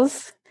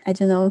myself. I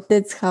don't know,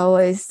 that's how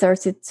I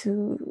started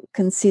to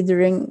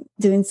considering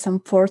doing some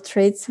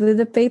portraits with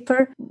the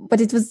paper. But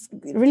it was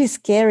really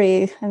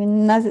scary. I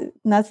mean,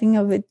 nothing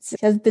of it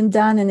has been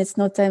done, and it's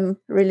not I'm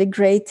really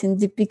great in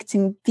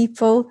depicting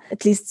people.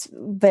 At least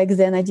back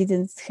then I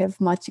didn't have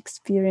much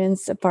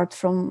experience apart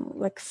from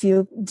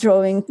few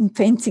drawing and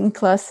painting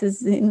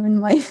classes in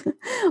my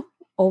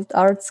old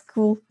art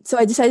school. So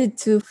I decided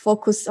to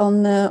focus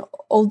on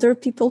older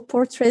people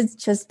portraits,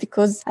 just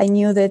because I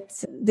knew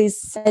that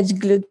this edge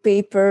glued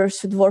paper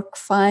should work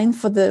fine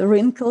for the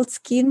wrinkled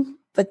skin.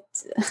 But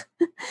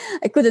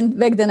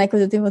back then I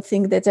couldn't even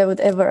think that I would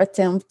ever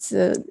attempt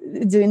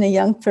doing a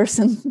young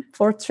person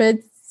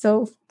portrait.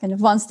 So kind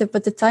of one step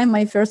at a time.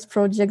 My first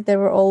project, they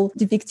were all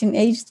depicting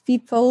aged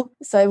people.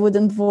 So I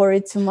wouldn't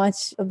worry too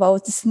much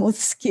about the smooth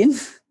skin.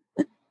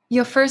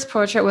 Your first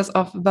portrait was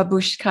of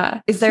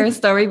Babushka. Is there a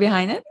story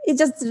behind it?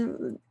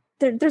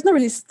 There's no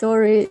really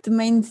story. The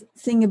main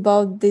thing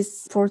about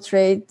this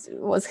portrait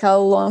was how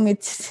long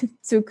it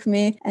took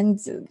me and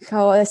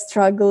how I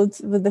struggled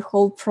with the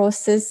whole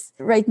process.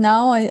 Right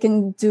now, I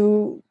can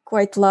do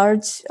quite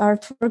large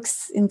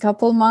artworks in a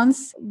couple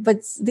months, but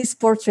this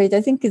portrait,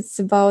 I think it's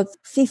about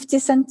 50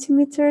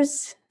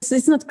 centimeters. So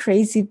it's not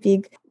crazy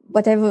big,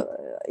 but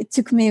it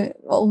took me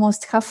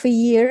almost half a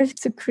year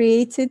to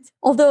create it.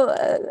 Although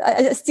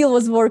I still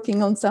was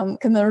working on some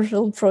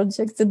commercial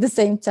projects at the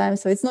same time.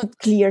 So it's not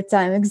clear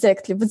time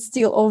exactly, but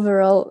still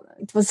overall,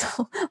 it was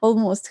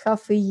almost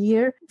half a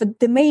year. But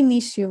the main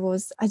issue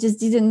was I just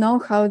didn't know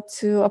how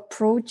to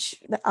approach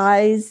the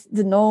eyes,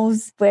 the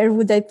nose. Where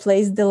would I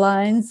place the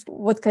lines?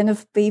 What kind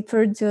of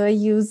paper do I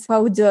use?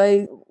 How do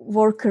I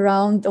work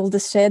around all the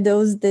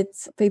shadows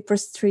that paper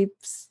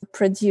strips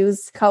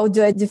produce? How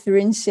do I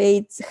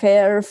differentiate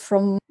hair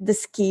from the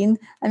skin?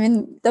 I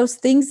mean, those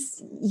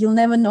things you'll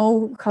never know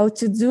how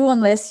to do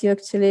unless you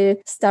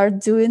actually start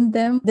doing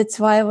them. That's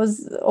why I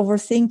was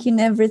overthinking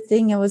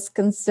everything. I was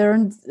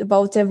concerned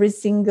about every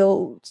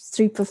single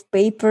strip of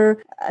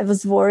paper. I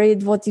was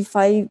worried, what if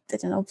I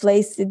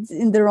place it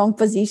in the wrong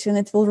position?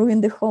 It will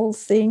ruin the whole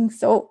thing.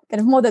 So kind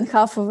of more than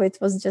half of it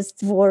was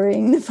just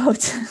worrying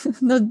about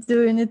not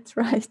doing it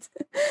right.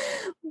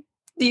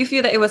 Do you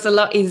feel that it was a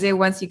lot easier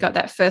once you got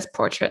that first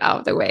portrait out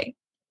of the way?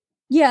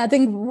 Yeah, I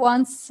think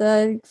once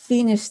I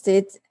finished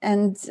it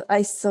and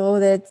I saw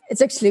that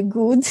it's actually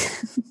good,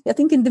 I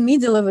think in the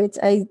middle of it,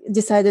 I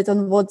decided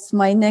on what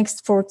my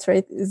next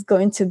portrait is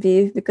going to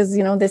be, because,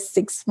 the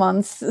 6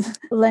 months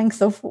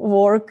length of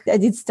work, I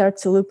did start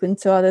to look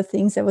into other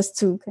things. I was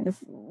too kind of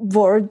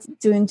bored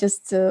doing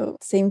just the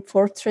same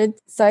portrait.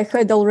 So I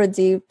had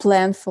already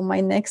planned for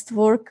my next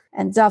work.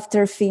 And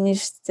after I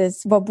finished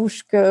this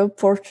Babushka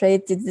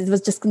portrait, it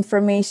was just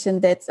confirmation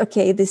that,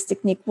 okay, this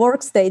technique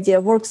works, the idea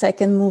works, I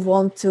can move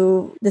on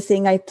to the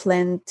thing I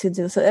planned to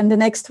do. So, and the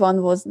next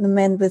one was The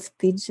Man with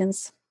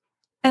Pigeons.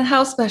 And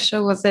how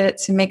special was it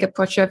to make a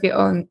portrait of your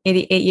own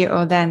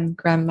 88-year-old then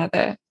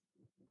grandmother?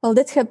 Well,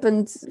 that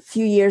happened a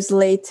few years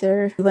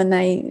later when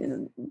I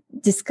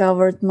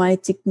discovered my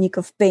technique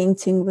of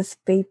painting with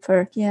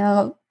paper.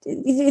 Yeah,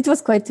 it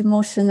was quite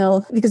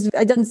emotional because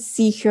I don't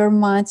see her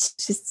much.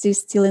 She's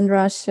still in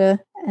Russia.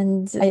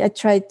 And I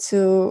tried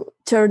to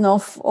turn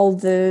off all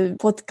the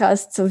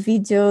podcasts or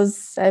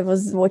videos I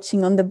was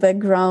watching on the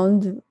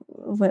background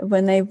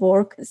when I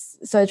work.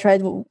 So I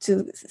tried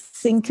to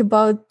think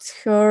about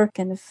her,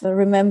 kind of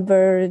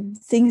remember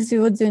things we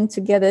were doing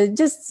together,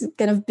 just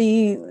kind of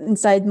be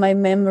inside my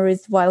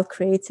memories while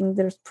creating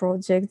those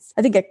projects.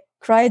 I think I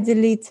cried a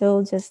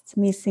little, just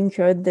missing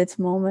her at that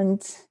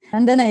moment.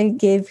 And then I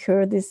gave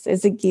her this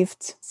as a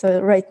gift. So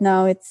right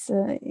now it's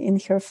in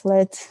her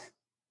flat.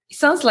 It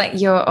sounds like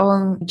your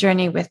own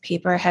journey with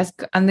paper has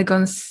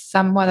undergone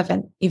somewhat of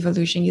an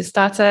evolution. You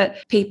started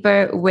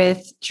paper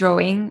with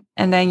drawing,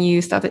 and then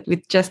you started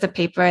with just the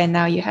paper, and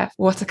now you have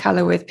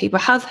watercolor with paper.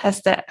 How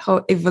has that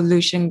whole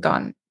evolution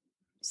gone?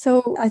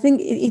 So I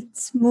think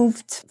it's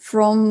moved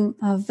from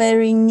a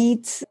very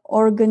neat,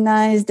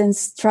 organized and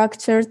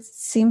structured,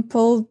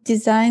 simple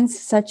designs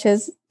such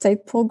as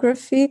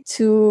typography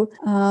to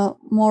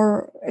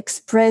more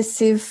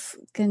expressive,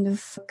 kind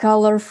of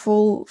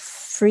colorful,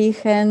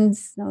 freehand,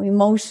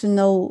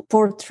 emotional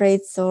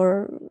portraits,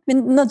 or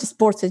not just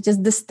portraits,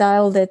 just the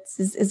style that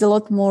is a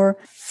lot more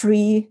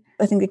free.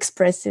 I think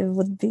expressive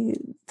would be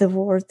the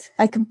word.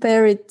 I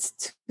compare it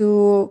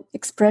to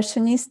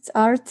expressionist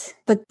art,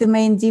 but the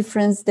main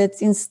difference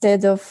that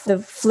instead of the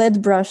flat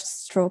brush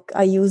stroke,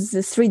 I use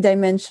the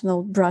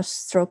three-dimensional brush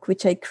stroke,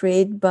 which I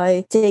create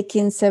by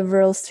taking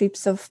several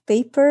strips of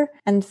paper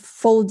and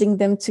folding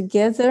them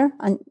together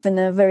in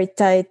a very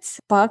tight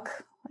pack,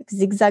 like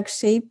zigzag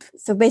shape.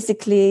 So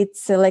basically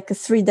it's like a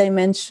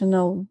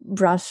three-dimensional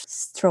brush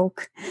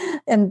stroke.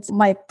 And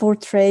my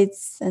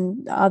portraits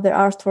and other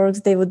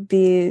artworks, they would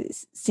be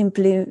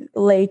simply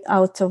laid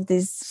out of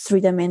these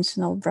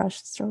three-dimensional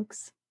brush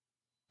strokes.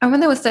 I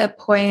wonder, was there a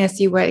point as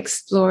you were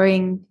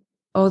exploring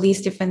all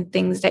these different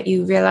things that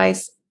you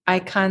realized I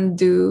can't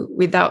do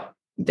without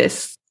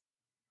this?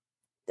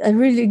 I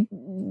really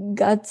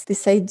got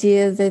this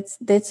idea that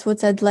that's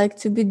what I'd like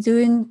to be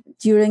doing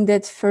during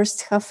that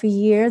first half a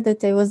year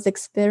that I was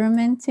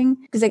experimenting.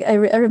 Because I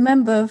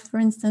remember, for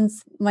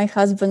instance, my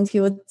husband, he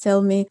would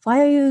tell me,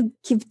 why you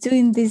keep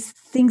doing these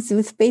things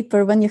with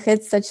paper when you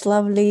had such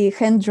lovely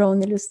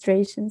hand-drawn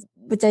illustrations?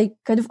 But I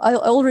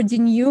already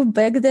knew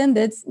back then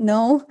that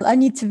no, I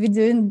need to be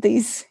doing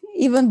this.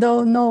 Even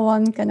though no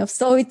one kind of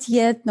saw it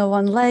yet, no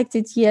one liked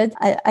it yet,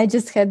 I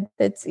just had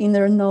that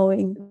inner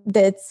knowing,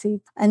 that's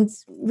it. And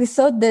we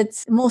thought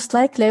that most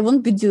likely I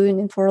won't be doing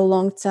it for a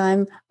long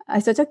time. I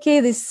thought,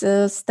 okay, this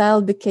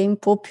style became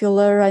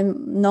popular.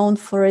 I'm known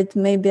for it.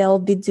 Maybe I'll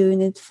be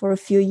doing it for a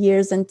few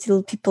years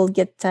until people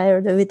get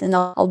tired of it and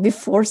I'll be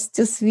forced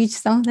to switch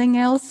something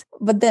else.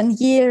 But then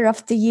year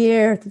after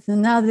year,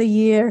 another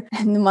year,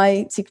 and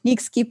my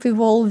techniques keep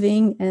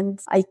evolving and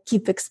I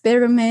keep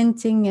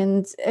experimenting.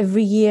 And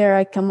every year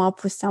I come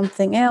up with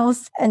something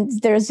else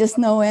and there's just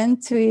no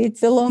end to it.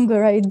 The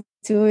longer I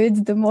do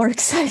it, the more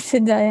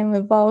excited I am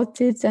about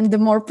it and the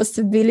more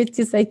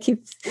possibilities I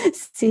keep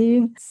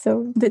seeing.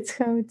 So that's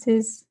how it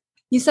is.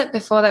 You said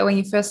before that when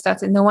you first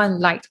started, no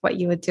one liked what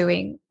you were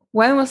doing.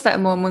 When was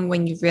that moment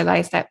when you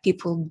realized that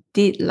people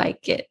did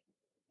like it?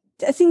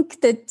 I think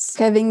that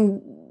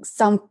having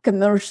some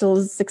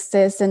commercial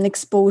success and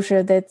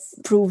exposure that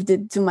proved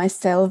it to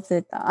myself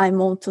that I'm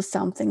onto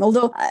something.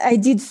 Although I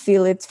did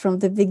feel it from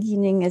the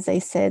beginning, as I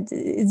said,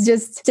 it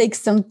just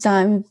takes some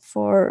time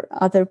for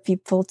other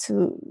people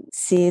to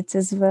see it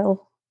as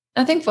well.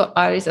 I think for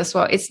artists as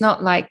well, it's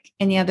not like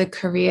any other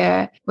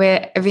career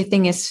where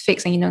everything is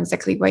fixed and you know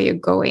exactly where you're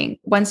going.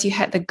 Once you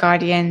had the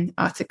Guardian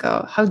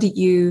article, how did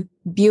you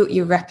build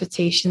your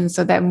reputation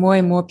so that more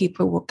and more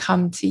people will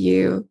come to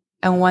you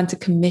and want to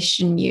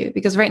commission you?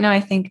 Because right now, I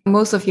think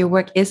most of your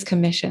work is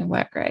commission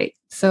work, right?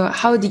 So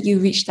how did you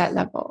reach that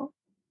level?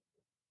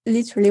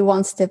 Literally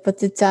one step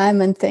at a time,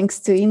 and thanks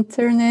to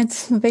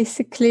internet,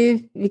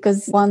 basically,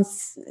 because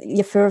once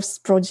your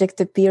first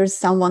project appears,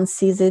 someone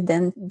sees it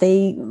and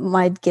they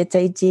might get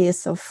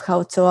ideas of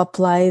how to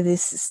apply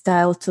this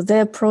style to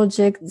their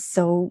project.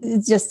 So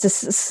it's just a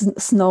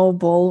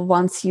snowball.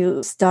 Once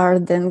you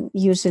start, then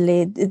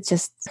usually it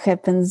just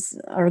happens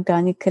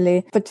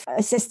organically. But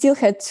I still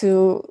had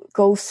to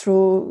go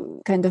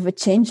through kind of a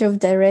change of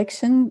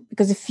direction,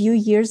 because a few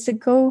years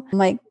ago,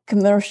 my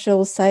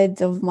commercial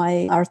side of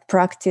my art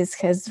practice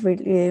has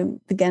really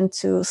begun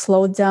to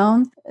slow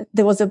down.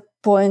 There was a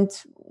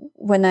point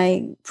when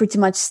I pretty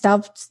much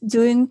stopped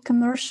doing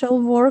commercial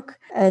work,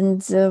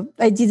 and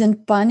I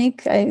didn't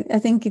panic. I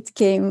think it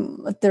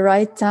came at the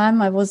right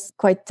time. I was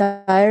quite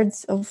tired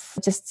of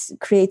just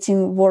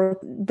creating work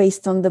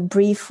based on the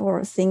brief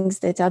or things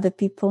that other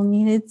people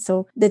needed.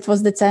 So that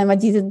was the time I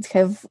didn't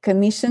have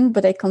commission,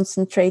 but I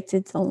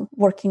concentrated on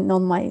working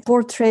on my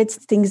portraits,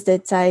 things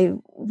that I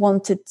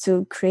wanted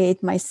to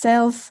create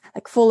myself,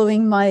 like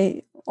following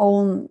my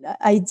own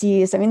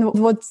ideas. I mean,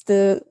 what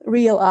the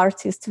real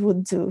artist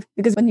would do.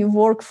 Because when you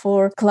work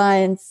for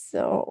clients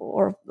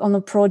or on a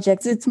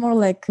project, it's more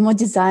like more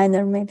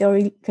designer, maybe, or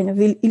kind of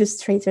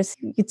illustrators.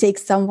 You take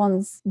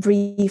someone's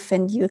brief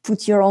and you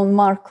put your own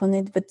mark on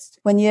it. But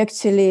when you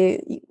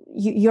actually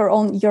your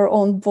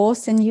own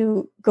boss and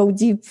you go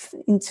deep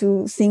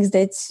into things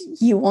that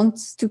you want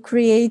to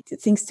create,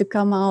 things to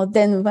come out,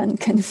 then when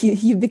kind of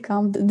you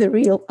become the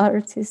real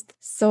artist.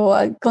 So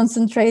I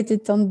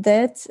concentrated on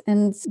that,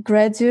 and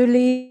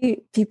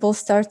gradually people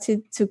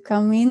started to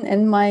come in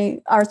and my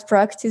art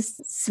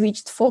practice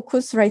switched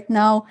focus. Right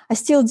now, I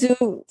still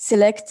do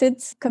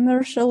selected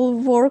commercial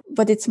work,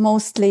 but it's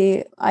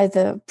mostly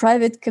either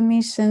private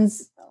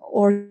commissions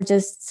or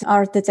just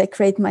art that I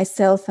create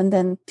myself and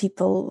then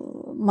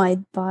people might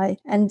buy.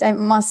 And I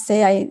must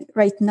say,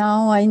 right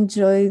now I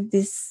enjoy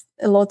this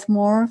a lot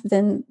more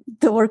than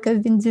the work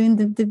I've been doing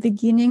at the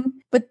beginning.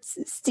 But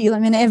still, I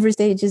mean, every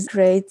stage is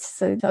great.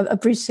 So I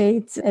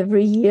appreciate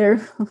every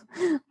year.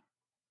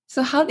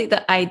 So how did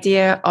the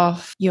idea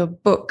of your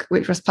book,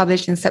 which was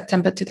published in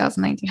September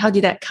 2019, how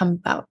did that come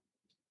about?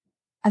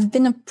 I've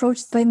been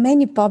approached by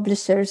many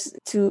publishers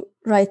to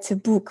write a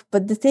book,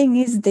 but the thing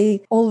is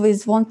they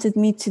always wanted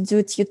me to do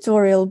a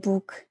tutorial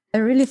book. I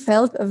really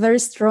felt a very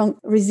strong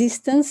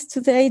resistance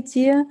to the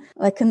idea,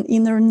 like an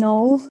inner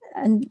no.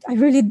 And I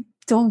really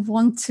don't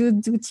want to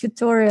do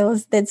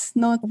tutorials. That's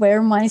not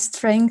where my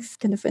strength,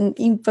 kind of an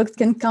impact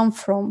can come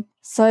from.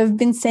 So I've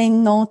been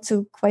saying no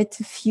to quite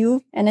a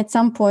few. And at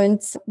some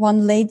point,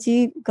 one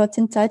lady got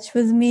in touch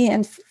with me.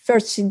 And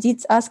first she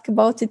did ask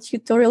about a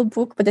tutorial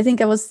book, but I think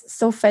I was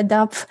so fed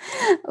up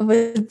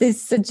with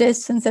these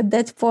suggestions at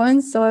that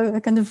point. So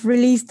I kind of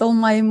released all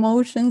my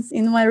emotions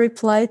in my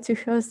reply to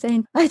her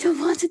saying, I don't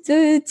want to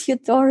do a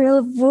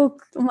tutorial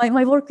book.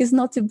 My work is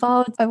not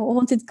about, I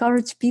want to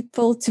encourage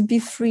people to be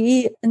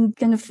free and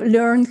kind of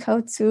learn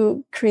how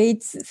to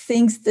create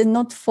things that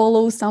not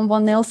follow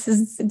someone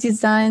else's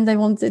design. I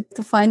wanted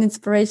to find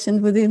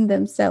inspiration within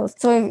themselves.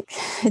 So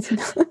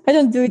I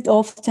don't do it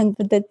often,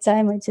 but that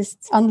time I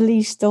just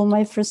unleashed all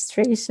my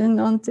frustration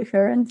onto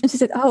her. And she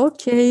said, oh,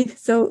 okay.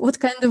 So what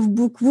kind of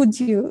book would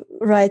you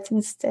write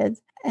instead?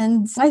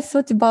 And I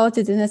thought about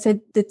it and I said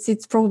that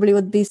it probably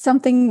would be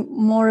something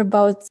more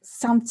about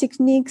some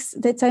techniques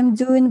that I'm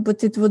doing,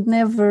 but it would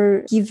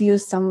never give you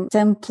some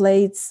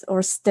templates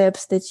or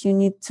steps that you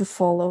need to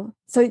follow.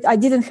 So I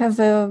didn't have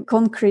a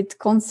concrete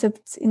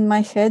concept in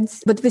my head,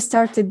 but we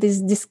started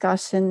this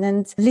discussion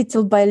and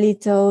little by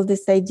little,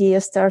 this idea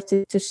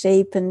started to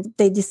shape and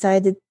they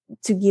decided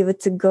to give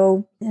it a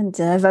go. And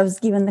I was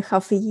given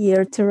half a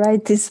year to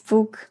write this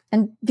book.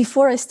 And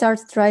before I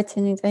started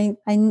writing it, I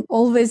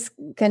always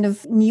kind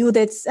of knew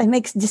that I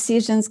make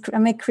decisions, I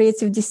make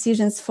creative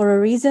decisions for a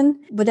reason,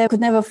 but I could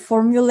never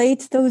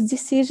formulate those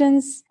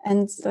decisions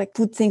and like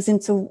put things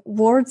into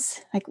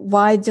words. Like,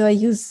 why do I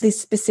use this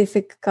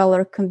specific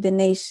color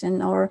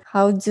combination? Or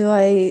how do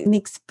I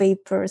mix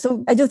paper?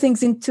 So I do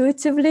things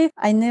intuitively.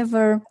 I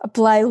never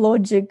apply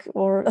logic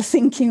or a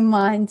thinking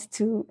mind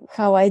to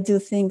how I do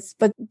things.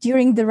 But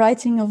during the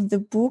writing of the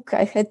book,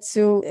 I had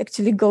to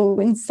actually go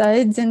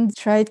inside and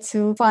try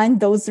to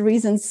find those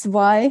reasons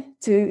why,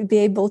 to be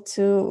able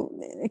to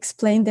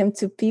explain them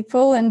to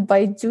people. And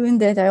by doing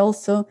that, I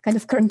also kind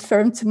of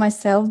confirmed to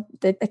myself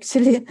that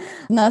actually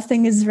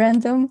nothing is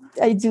random.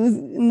 I do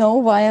know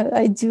why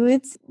I do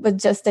it, but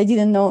just I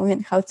didn't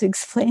know how to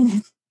explain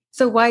it.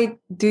 So why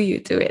do you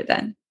do it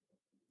then?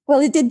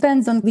 Well, it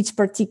depends on which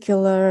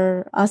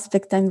particular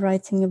aspect I'm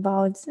writing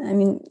about. I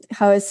mean,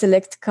 how I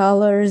select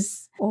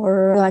colors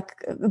or like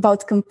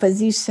about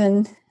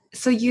composition.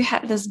 So you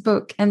had this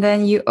book and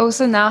then you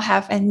also now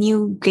have a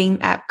new game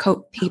app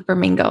called Paper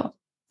Mingle.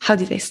 How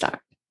did they start?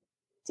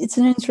 It's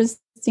an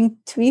interesting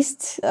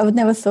twist. I would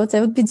never thought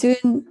I would be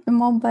doing a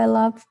mobile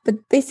app,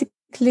 but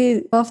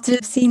basically after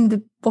seeing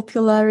the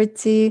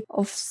popularity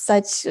of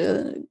such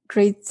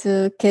great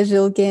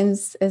casual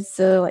games as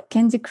like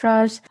Candy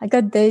Crush, I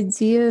got the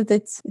idea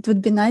that it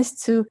would be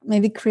nice to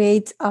maybe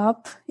create an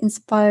app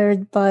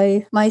inspired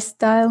by my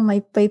style,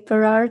 my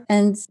paper art.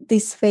 And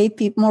this way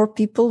more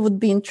people would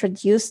be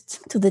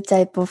introduced to the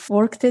type of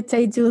work that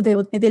I do. They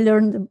would maybe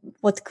learn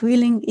what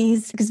quilling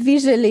is. Because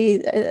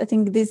visually, I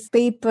think this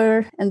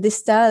paper and this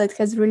style, it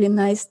has really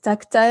nice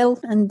tactile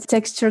and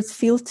textured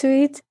feel to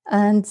it.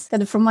 And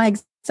kind of from my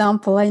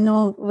example, I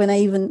know when I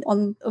even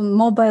on a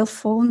mobile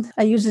phone,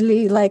 I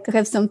usually like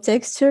have some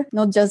texture,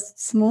 not just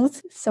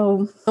smooth.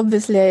 So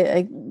obviously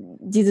I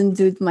didn't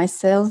do it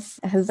myself.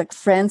 I have like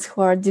friends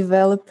who are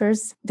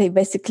developers. They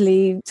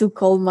basically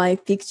took all my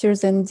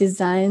pictures and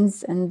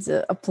designs and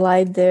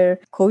applied their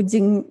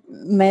coding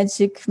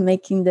magic,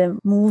 making them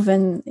move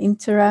and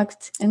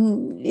interact.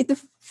 And it's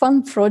a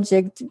fun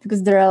project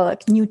because there are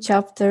like new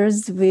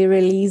chapters we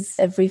release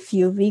every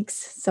few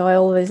weeks. So I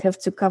always have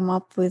to come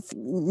up with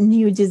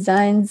new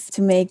designs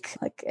to make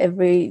like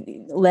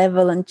every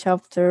level and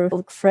chapter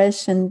look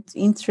fresh and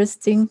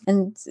interesting.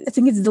 And I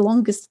think it's the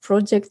longest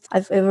project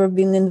I've ever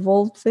been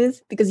involved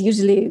with, because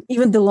usually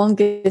even the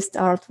longest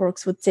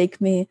artworks would take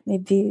me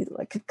maybe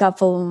like a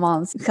couple of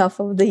months, half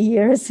of the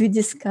year, as we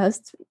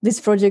discussed. This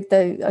project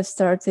I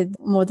started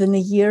more than a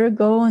year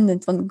ago and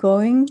it's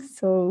ongoing.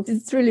 So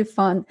it's really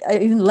fun. I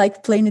even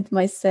like playing it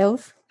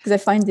myself because I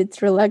find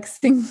it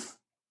relaxing.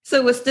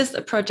 So was this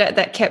a project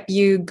that kept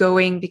you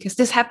going? Because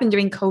this happened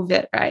during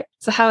COVID, right?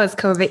 So how has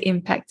COVID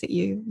impacted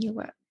you, your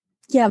work?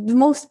 Yeah, the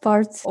most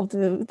part of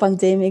the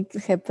pandemic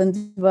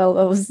happened while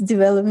I was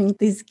developing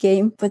this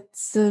game, but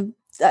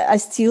I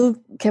still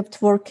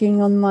kept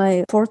working on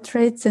my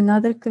portraits and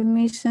other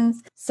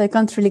commissions. So I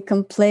can't really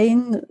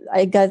complain.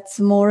 I got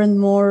more and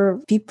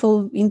more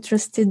people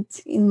interested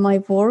in my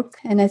work.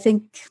 And I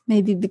think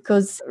maybe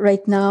because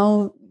right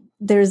now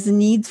there's a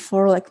need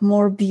for like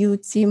more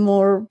beauty,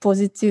 more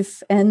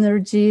positive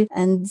energy.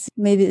 And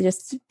maybe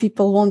just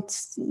people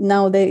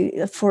now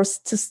they are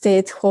forced to stay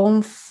at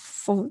home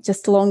for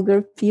just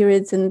longer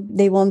periods and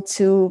they want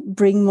to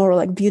bring more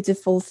like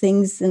beautiful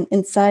things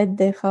inside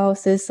their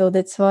houses. So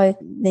that's why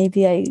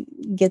maybe I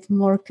get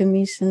more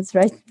commissions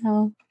right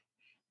now.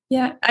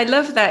 Yeah, I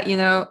love that,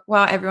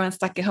 while everyone's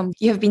stuck at home,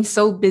 you have been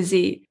so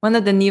busy. One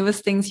of the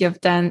newest things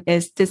you've done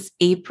is this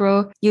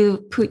April,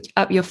 you put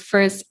up your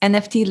first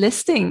NFT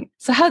listing.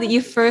 So how did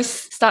you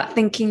first start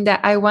thinking that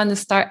I want to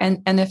start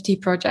an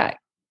NFT project?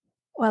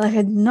 Well, I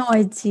had no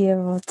idea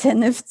about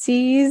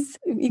NFTs.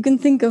 You can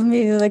think of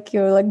me like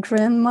you're like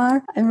grandma.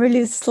 I'm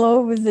really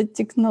slow with the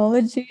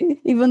technology.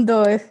 Even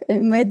though I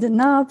made an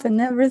app and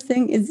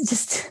everything, it's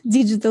just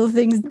digital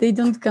things. They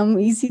don't come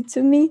easy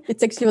to me.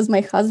 It actually was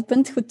my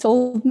husband who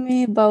told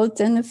me about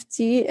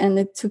NFT, and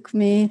it took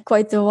me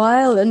quite a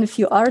while and a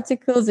few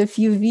articles, a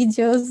few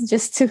videos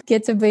just to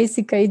get a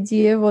basic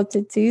idea what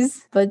it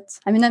is. But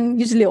I mean, I'm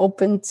usually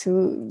open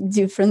to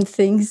different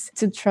things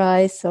to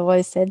try. So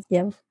I said,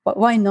 yeah, but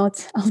why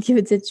not? I'll give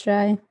it a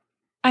try.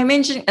 I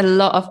mentioned a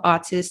lot of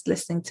artists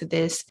listening to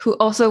this who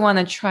also want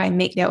to try and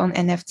make their own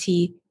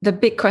NFT. The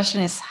big question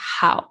is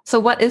how? So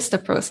what is the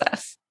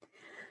process?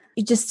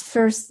 You just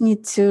first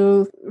need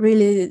to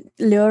really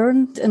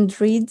learn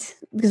and read,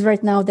 because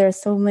right now there are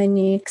so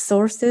many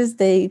sources.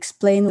 They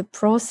explain the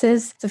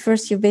process. So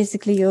first you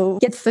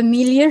get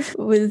familiar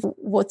with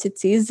what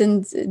it is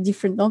and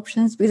different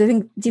options, because I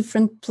think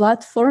different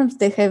platforms,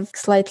 they have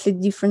slightly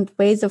different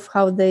ways of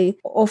how they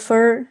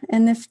offer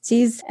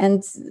NFTs.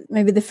 And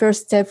maybe the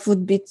first step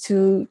would be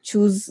to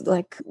choose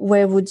like,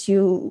 where would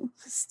you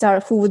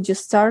start? Who would you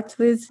start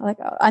with? Like,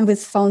 I'm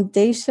with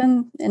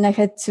Foundation, and I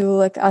had to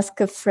like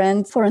ask a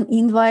friend for an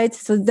invite.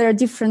 So there are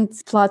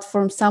different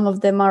platforms. Some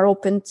of them are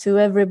open to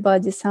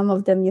everybody. Some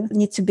of them you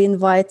need to be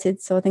invited.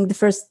 So I think the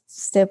first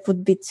step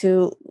would be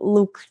to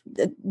look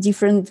at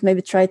different,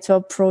 maybe try to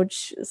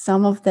approach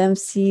some of them,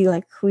 see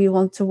like who you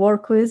want to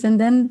work with. And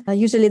then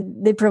usually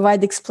they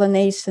provide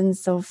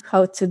explanations of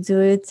how to do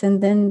it.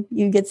 And then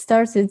you get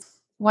started.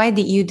 Why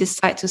did you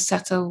decide to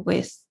settle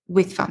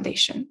with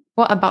Foundation?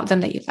 What about them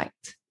that you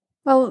liked?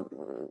 Well,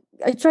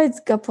 I tried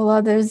a couple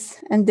others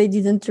and they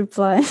didn't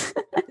reply.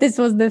 This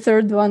was the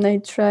third one I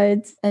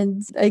tried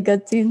and I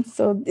got in.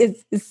 So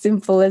it's as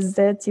simple as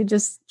that. You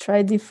just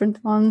try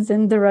different ones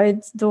and the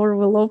right door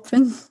will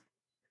open.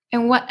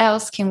 And what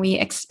else can we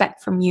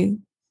expect from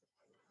you?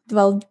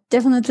 Well,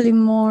 definitely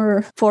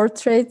more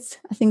portraits.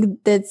 I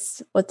think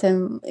that's what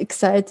I'm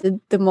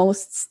excited the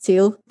most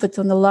still, but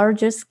on a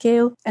larger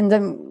scale. And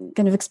I'm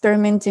kind of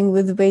experimenting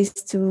with ways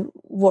to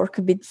work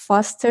a bit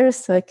faster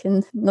so I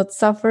can not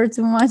suffer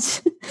too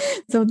much.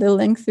 So the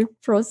lengthy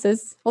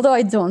process, although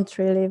I don't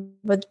really,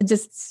 but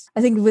just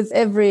I think with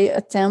every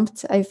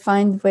attempt, I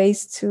find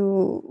ways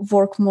to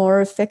work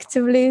more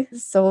effectively.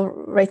 So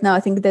right now,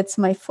 I think that's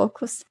my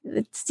focus.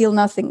 It's still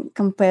nothing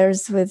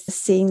compares with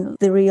seeing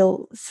the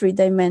real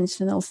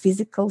three-dimensional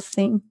physical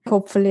thing.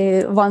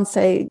 Hopefully, once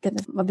I can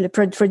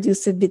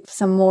produce a bit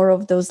some more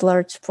of those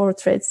large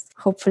portraits,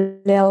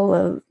 hopefully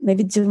I'll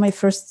maybe do my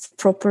first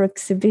proper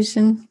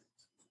exhibition.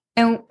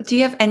 And do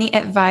you have any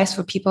advice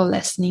for people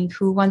listening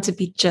who want to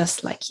be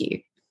just like you?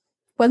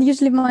 Well,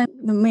 usually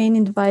the main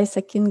advice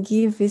I can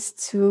give is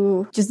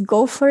to just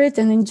go for it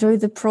and enjoy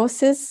the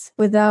process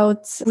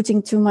without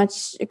putting too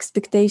much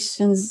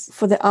expectations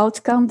for the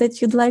outcome that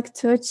you'd like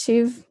to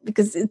achieve,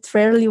 because it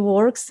rarely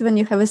works when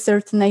you have a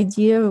certain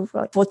idea of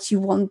what you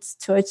want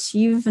to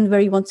achieve and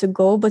where you want to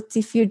go. But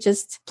if you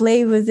just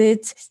play with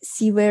it,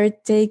 see where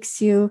it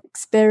takes you,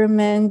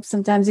 experiment,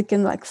 sometimes you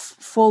can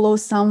follow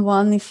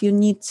someone if you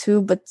need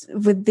to, but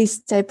with this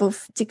type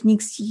of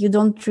techniques, you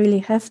don't really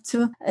have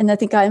to. And I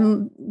think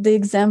I'm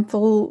the example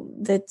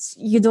that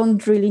you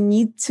don't really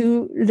need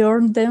to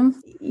learn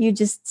them. You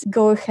just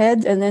go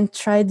ahead and then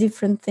try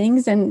different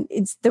things. And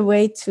it's the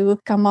way to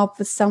come up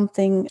with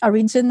something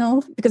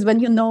original, because when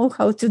you know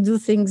how to do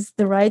things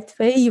the right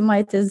way, you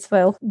might as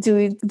well do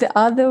it the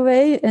other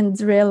way and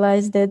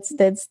realize that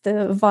that's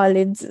the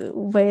valid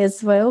way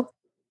as well.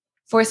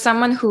 For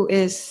someone who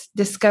is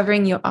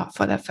discovering your art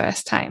for the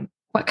first time,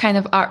 what kind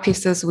of art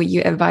pieces would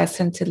you advise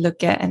them to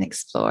look at and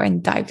explore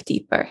and dive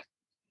deeper?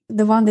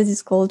 The one that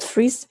is called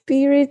Free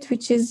Spirit,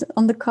 which is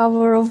on the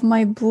cover of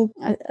my book.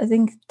 I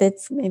think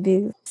that's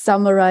maybe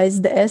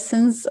summarize the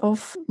essence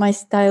of my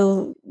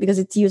style, because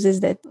it uses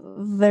that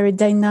very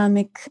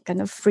dynamic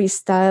kind of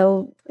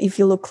freestyle. If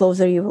you look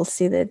closer, you will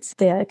see that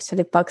they are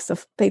actually packs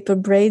of paper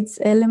braids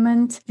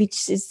element,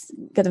 which is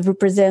kind of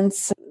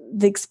represents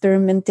the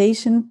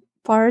experimentation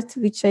part,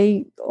 which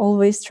I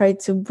always try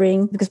to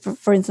bring, because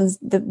for instance,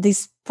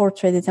 this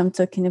portrait that I'm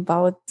talking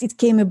about, it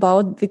came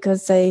about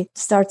because I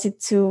started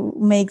to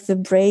make the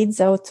braids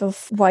out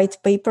of white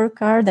paper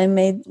card. I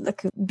made a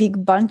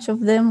big bunch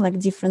of them,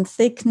 different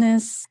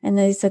thickness, and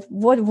I said,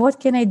 what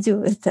can I do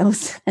with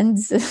those? And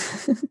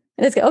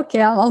it's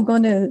okay, I'm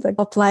going to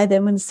apply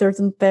them in a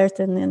certain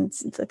pattern and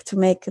to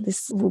make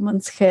this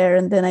woman's hair.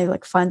 And then I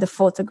find a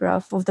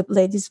photograph of the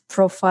lady's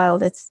profile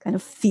that kind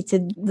of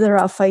fitted the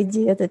rough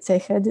idea that I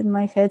had in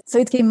my head. So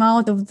it came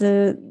out of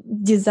the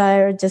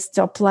desire just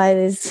to apply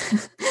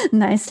this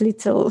nice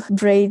little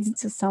braid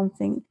to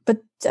something.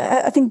 But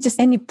I think just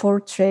any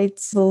portrait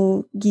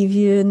will give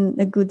you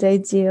a good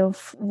idea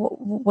of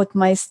what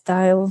my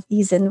style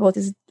is and what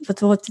is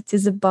but what it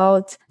is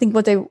about. I think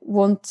what I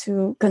want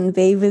to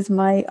convey with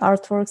my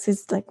artworks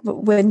is like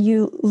when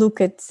you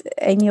look at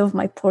any of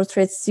my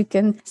portraits, you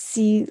can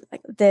see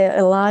like they're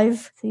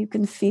alive. So you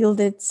can feel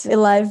that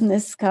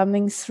aliveness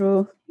coming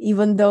through,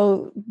 even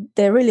though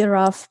they're really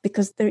rough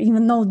because there are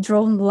even no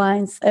drawn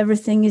lines.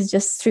 Everything is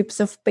just strips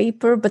of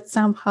paper, but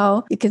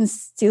somehow you can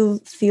still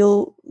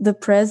feel the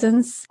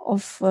presence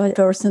of a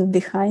person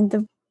behind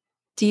them.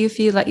 Do you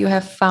feel like you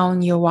have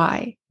found your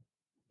why?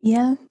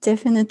 Yeah,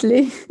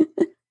 definitely.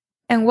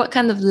 And what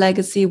kind of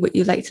legacy would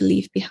you like to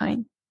leave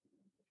behind?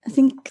 I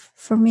think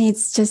for me,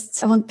 it's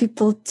just I want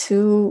people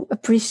to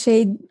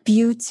appreciate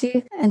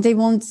beauty, and they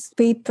want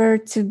paper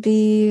to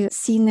be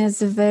seen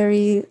as a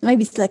very,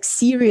 maybe it's like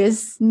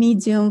serious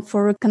medium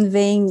for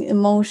conveying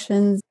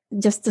emotions,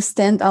 just to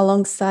stand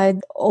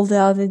alongside all the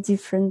other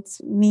different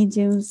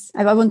mediums.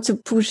 I want to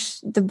push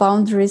the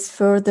boundaries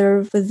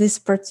further with this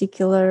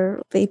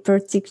particular paper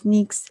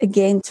techniques,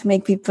 again, to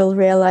make people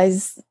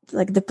realize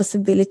like the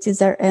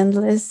possibilities are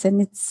endless,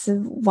 and it's a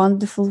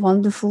wonderful,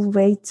 wonderful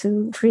way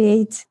to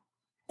create.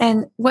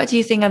 And what do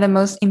you think are the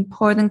most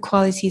important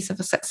qualities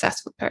of a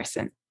successful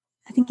person?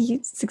 I think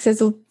a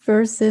successful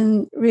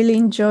person really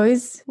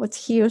enjoys what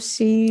he or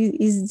she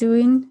is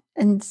doing.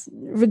 And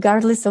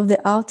regardless of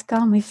the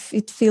outcome, if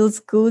it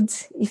feels good,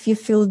 if you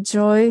feel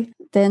joy,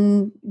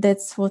 then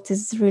that's what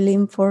is really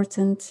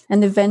important.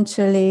 And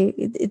eventually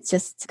it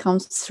just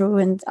comes through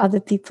and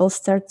other people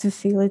start to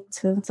feel it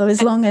too. So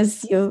as long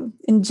as you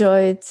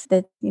enjoy it,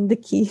 that's the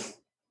key.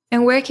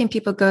 And where can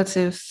people go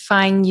to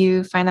find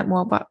you, find out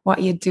more about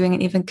what you're doing,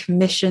 and even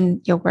commission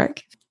your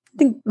work? I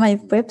think my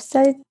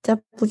website,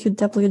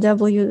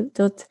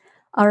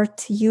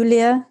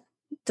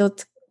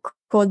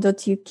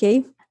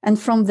 www.artjulia.co.uk. And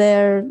from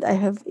there, I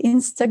have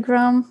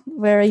Instagram,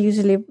 where I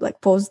usually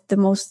post the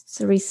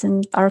most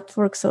recent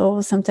artworks,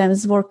 or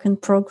sometimes work in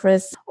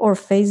progress, or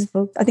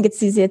Facebook. I think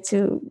it's easier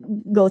to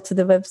go to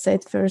the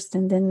website first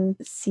and then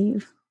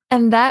see.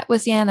 And that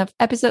was the end of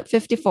episode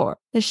 54.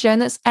 The show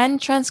notes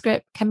and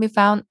transcript can be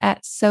found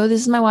at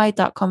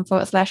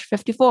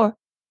sothisismywhy.com/54,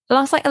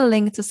 alongside a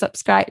link to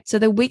subscribe to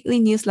the weekly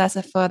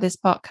newsletter for this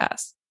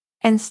podcast.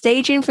 And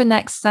stay tuned for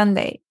next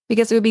Sunday,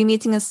 because we'll be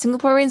meeting a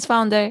Singaporean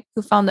founder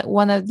who founded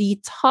one of the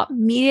top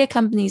media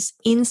companies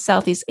in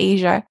Southeast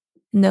Asia,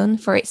 known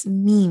for its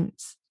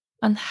memes,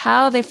 on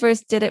how they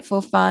first did it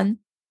for fun,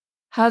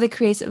 how they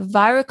created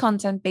viral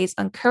content based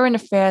on current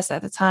affairs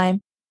at the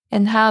time,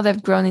 and how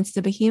they've grown into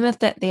the behemoth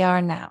that they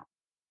are now.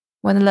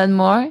 Want to learn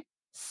more?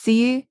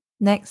 See you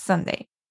next Sunday.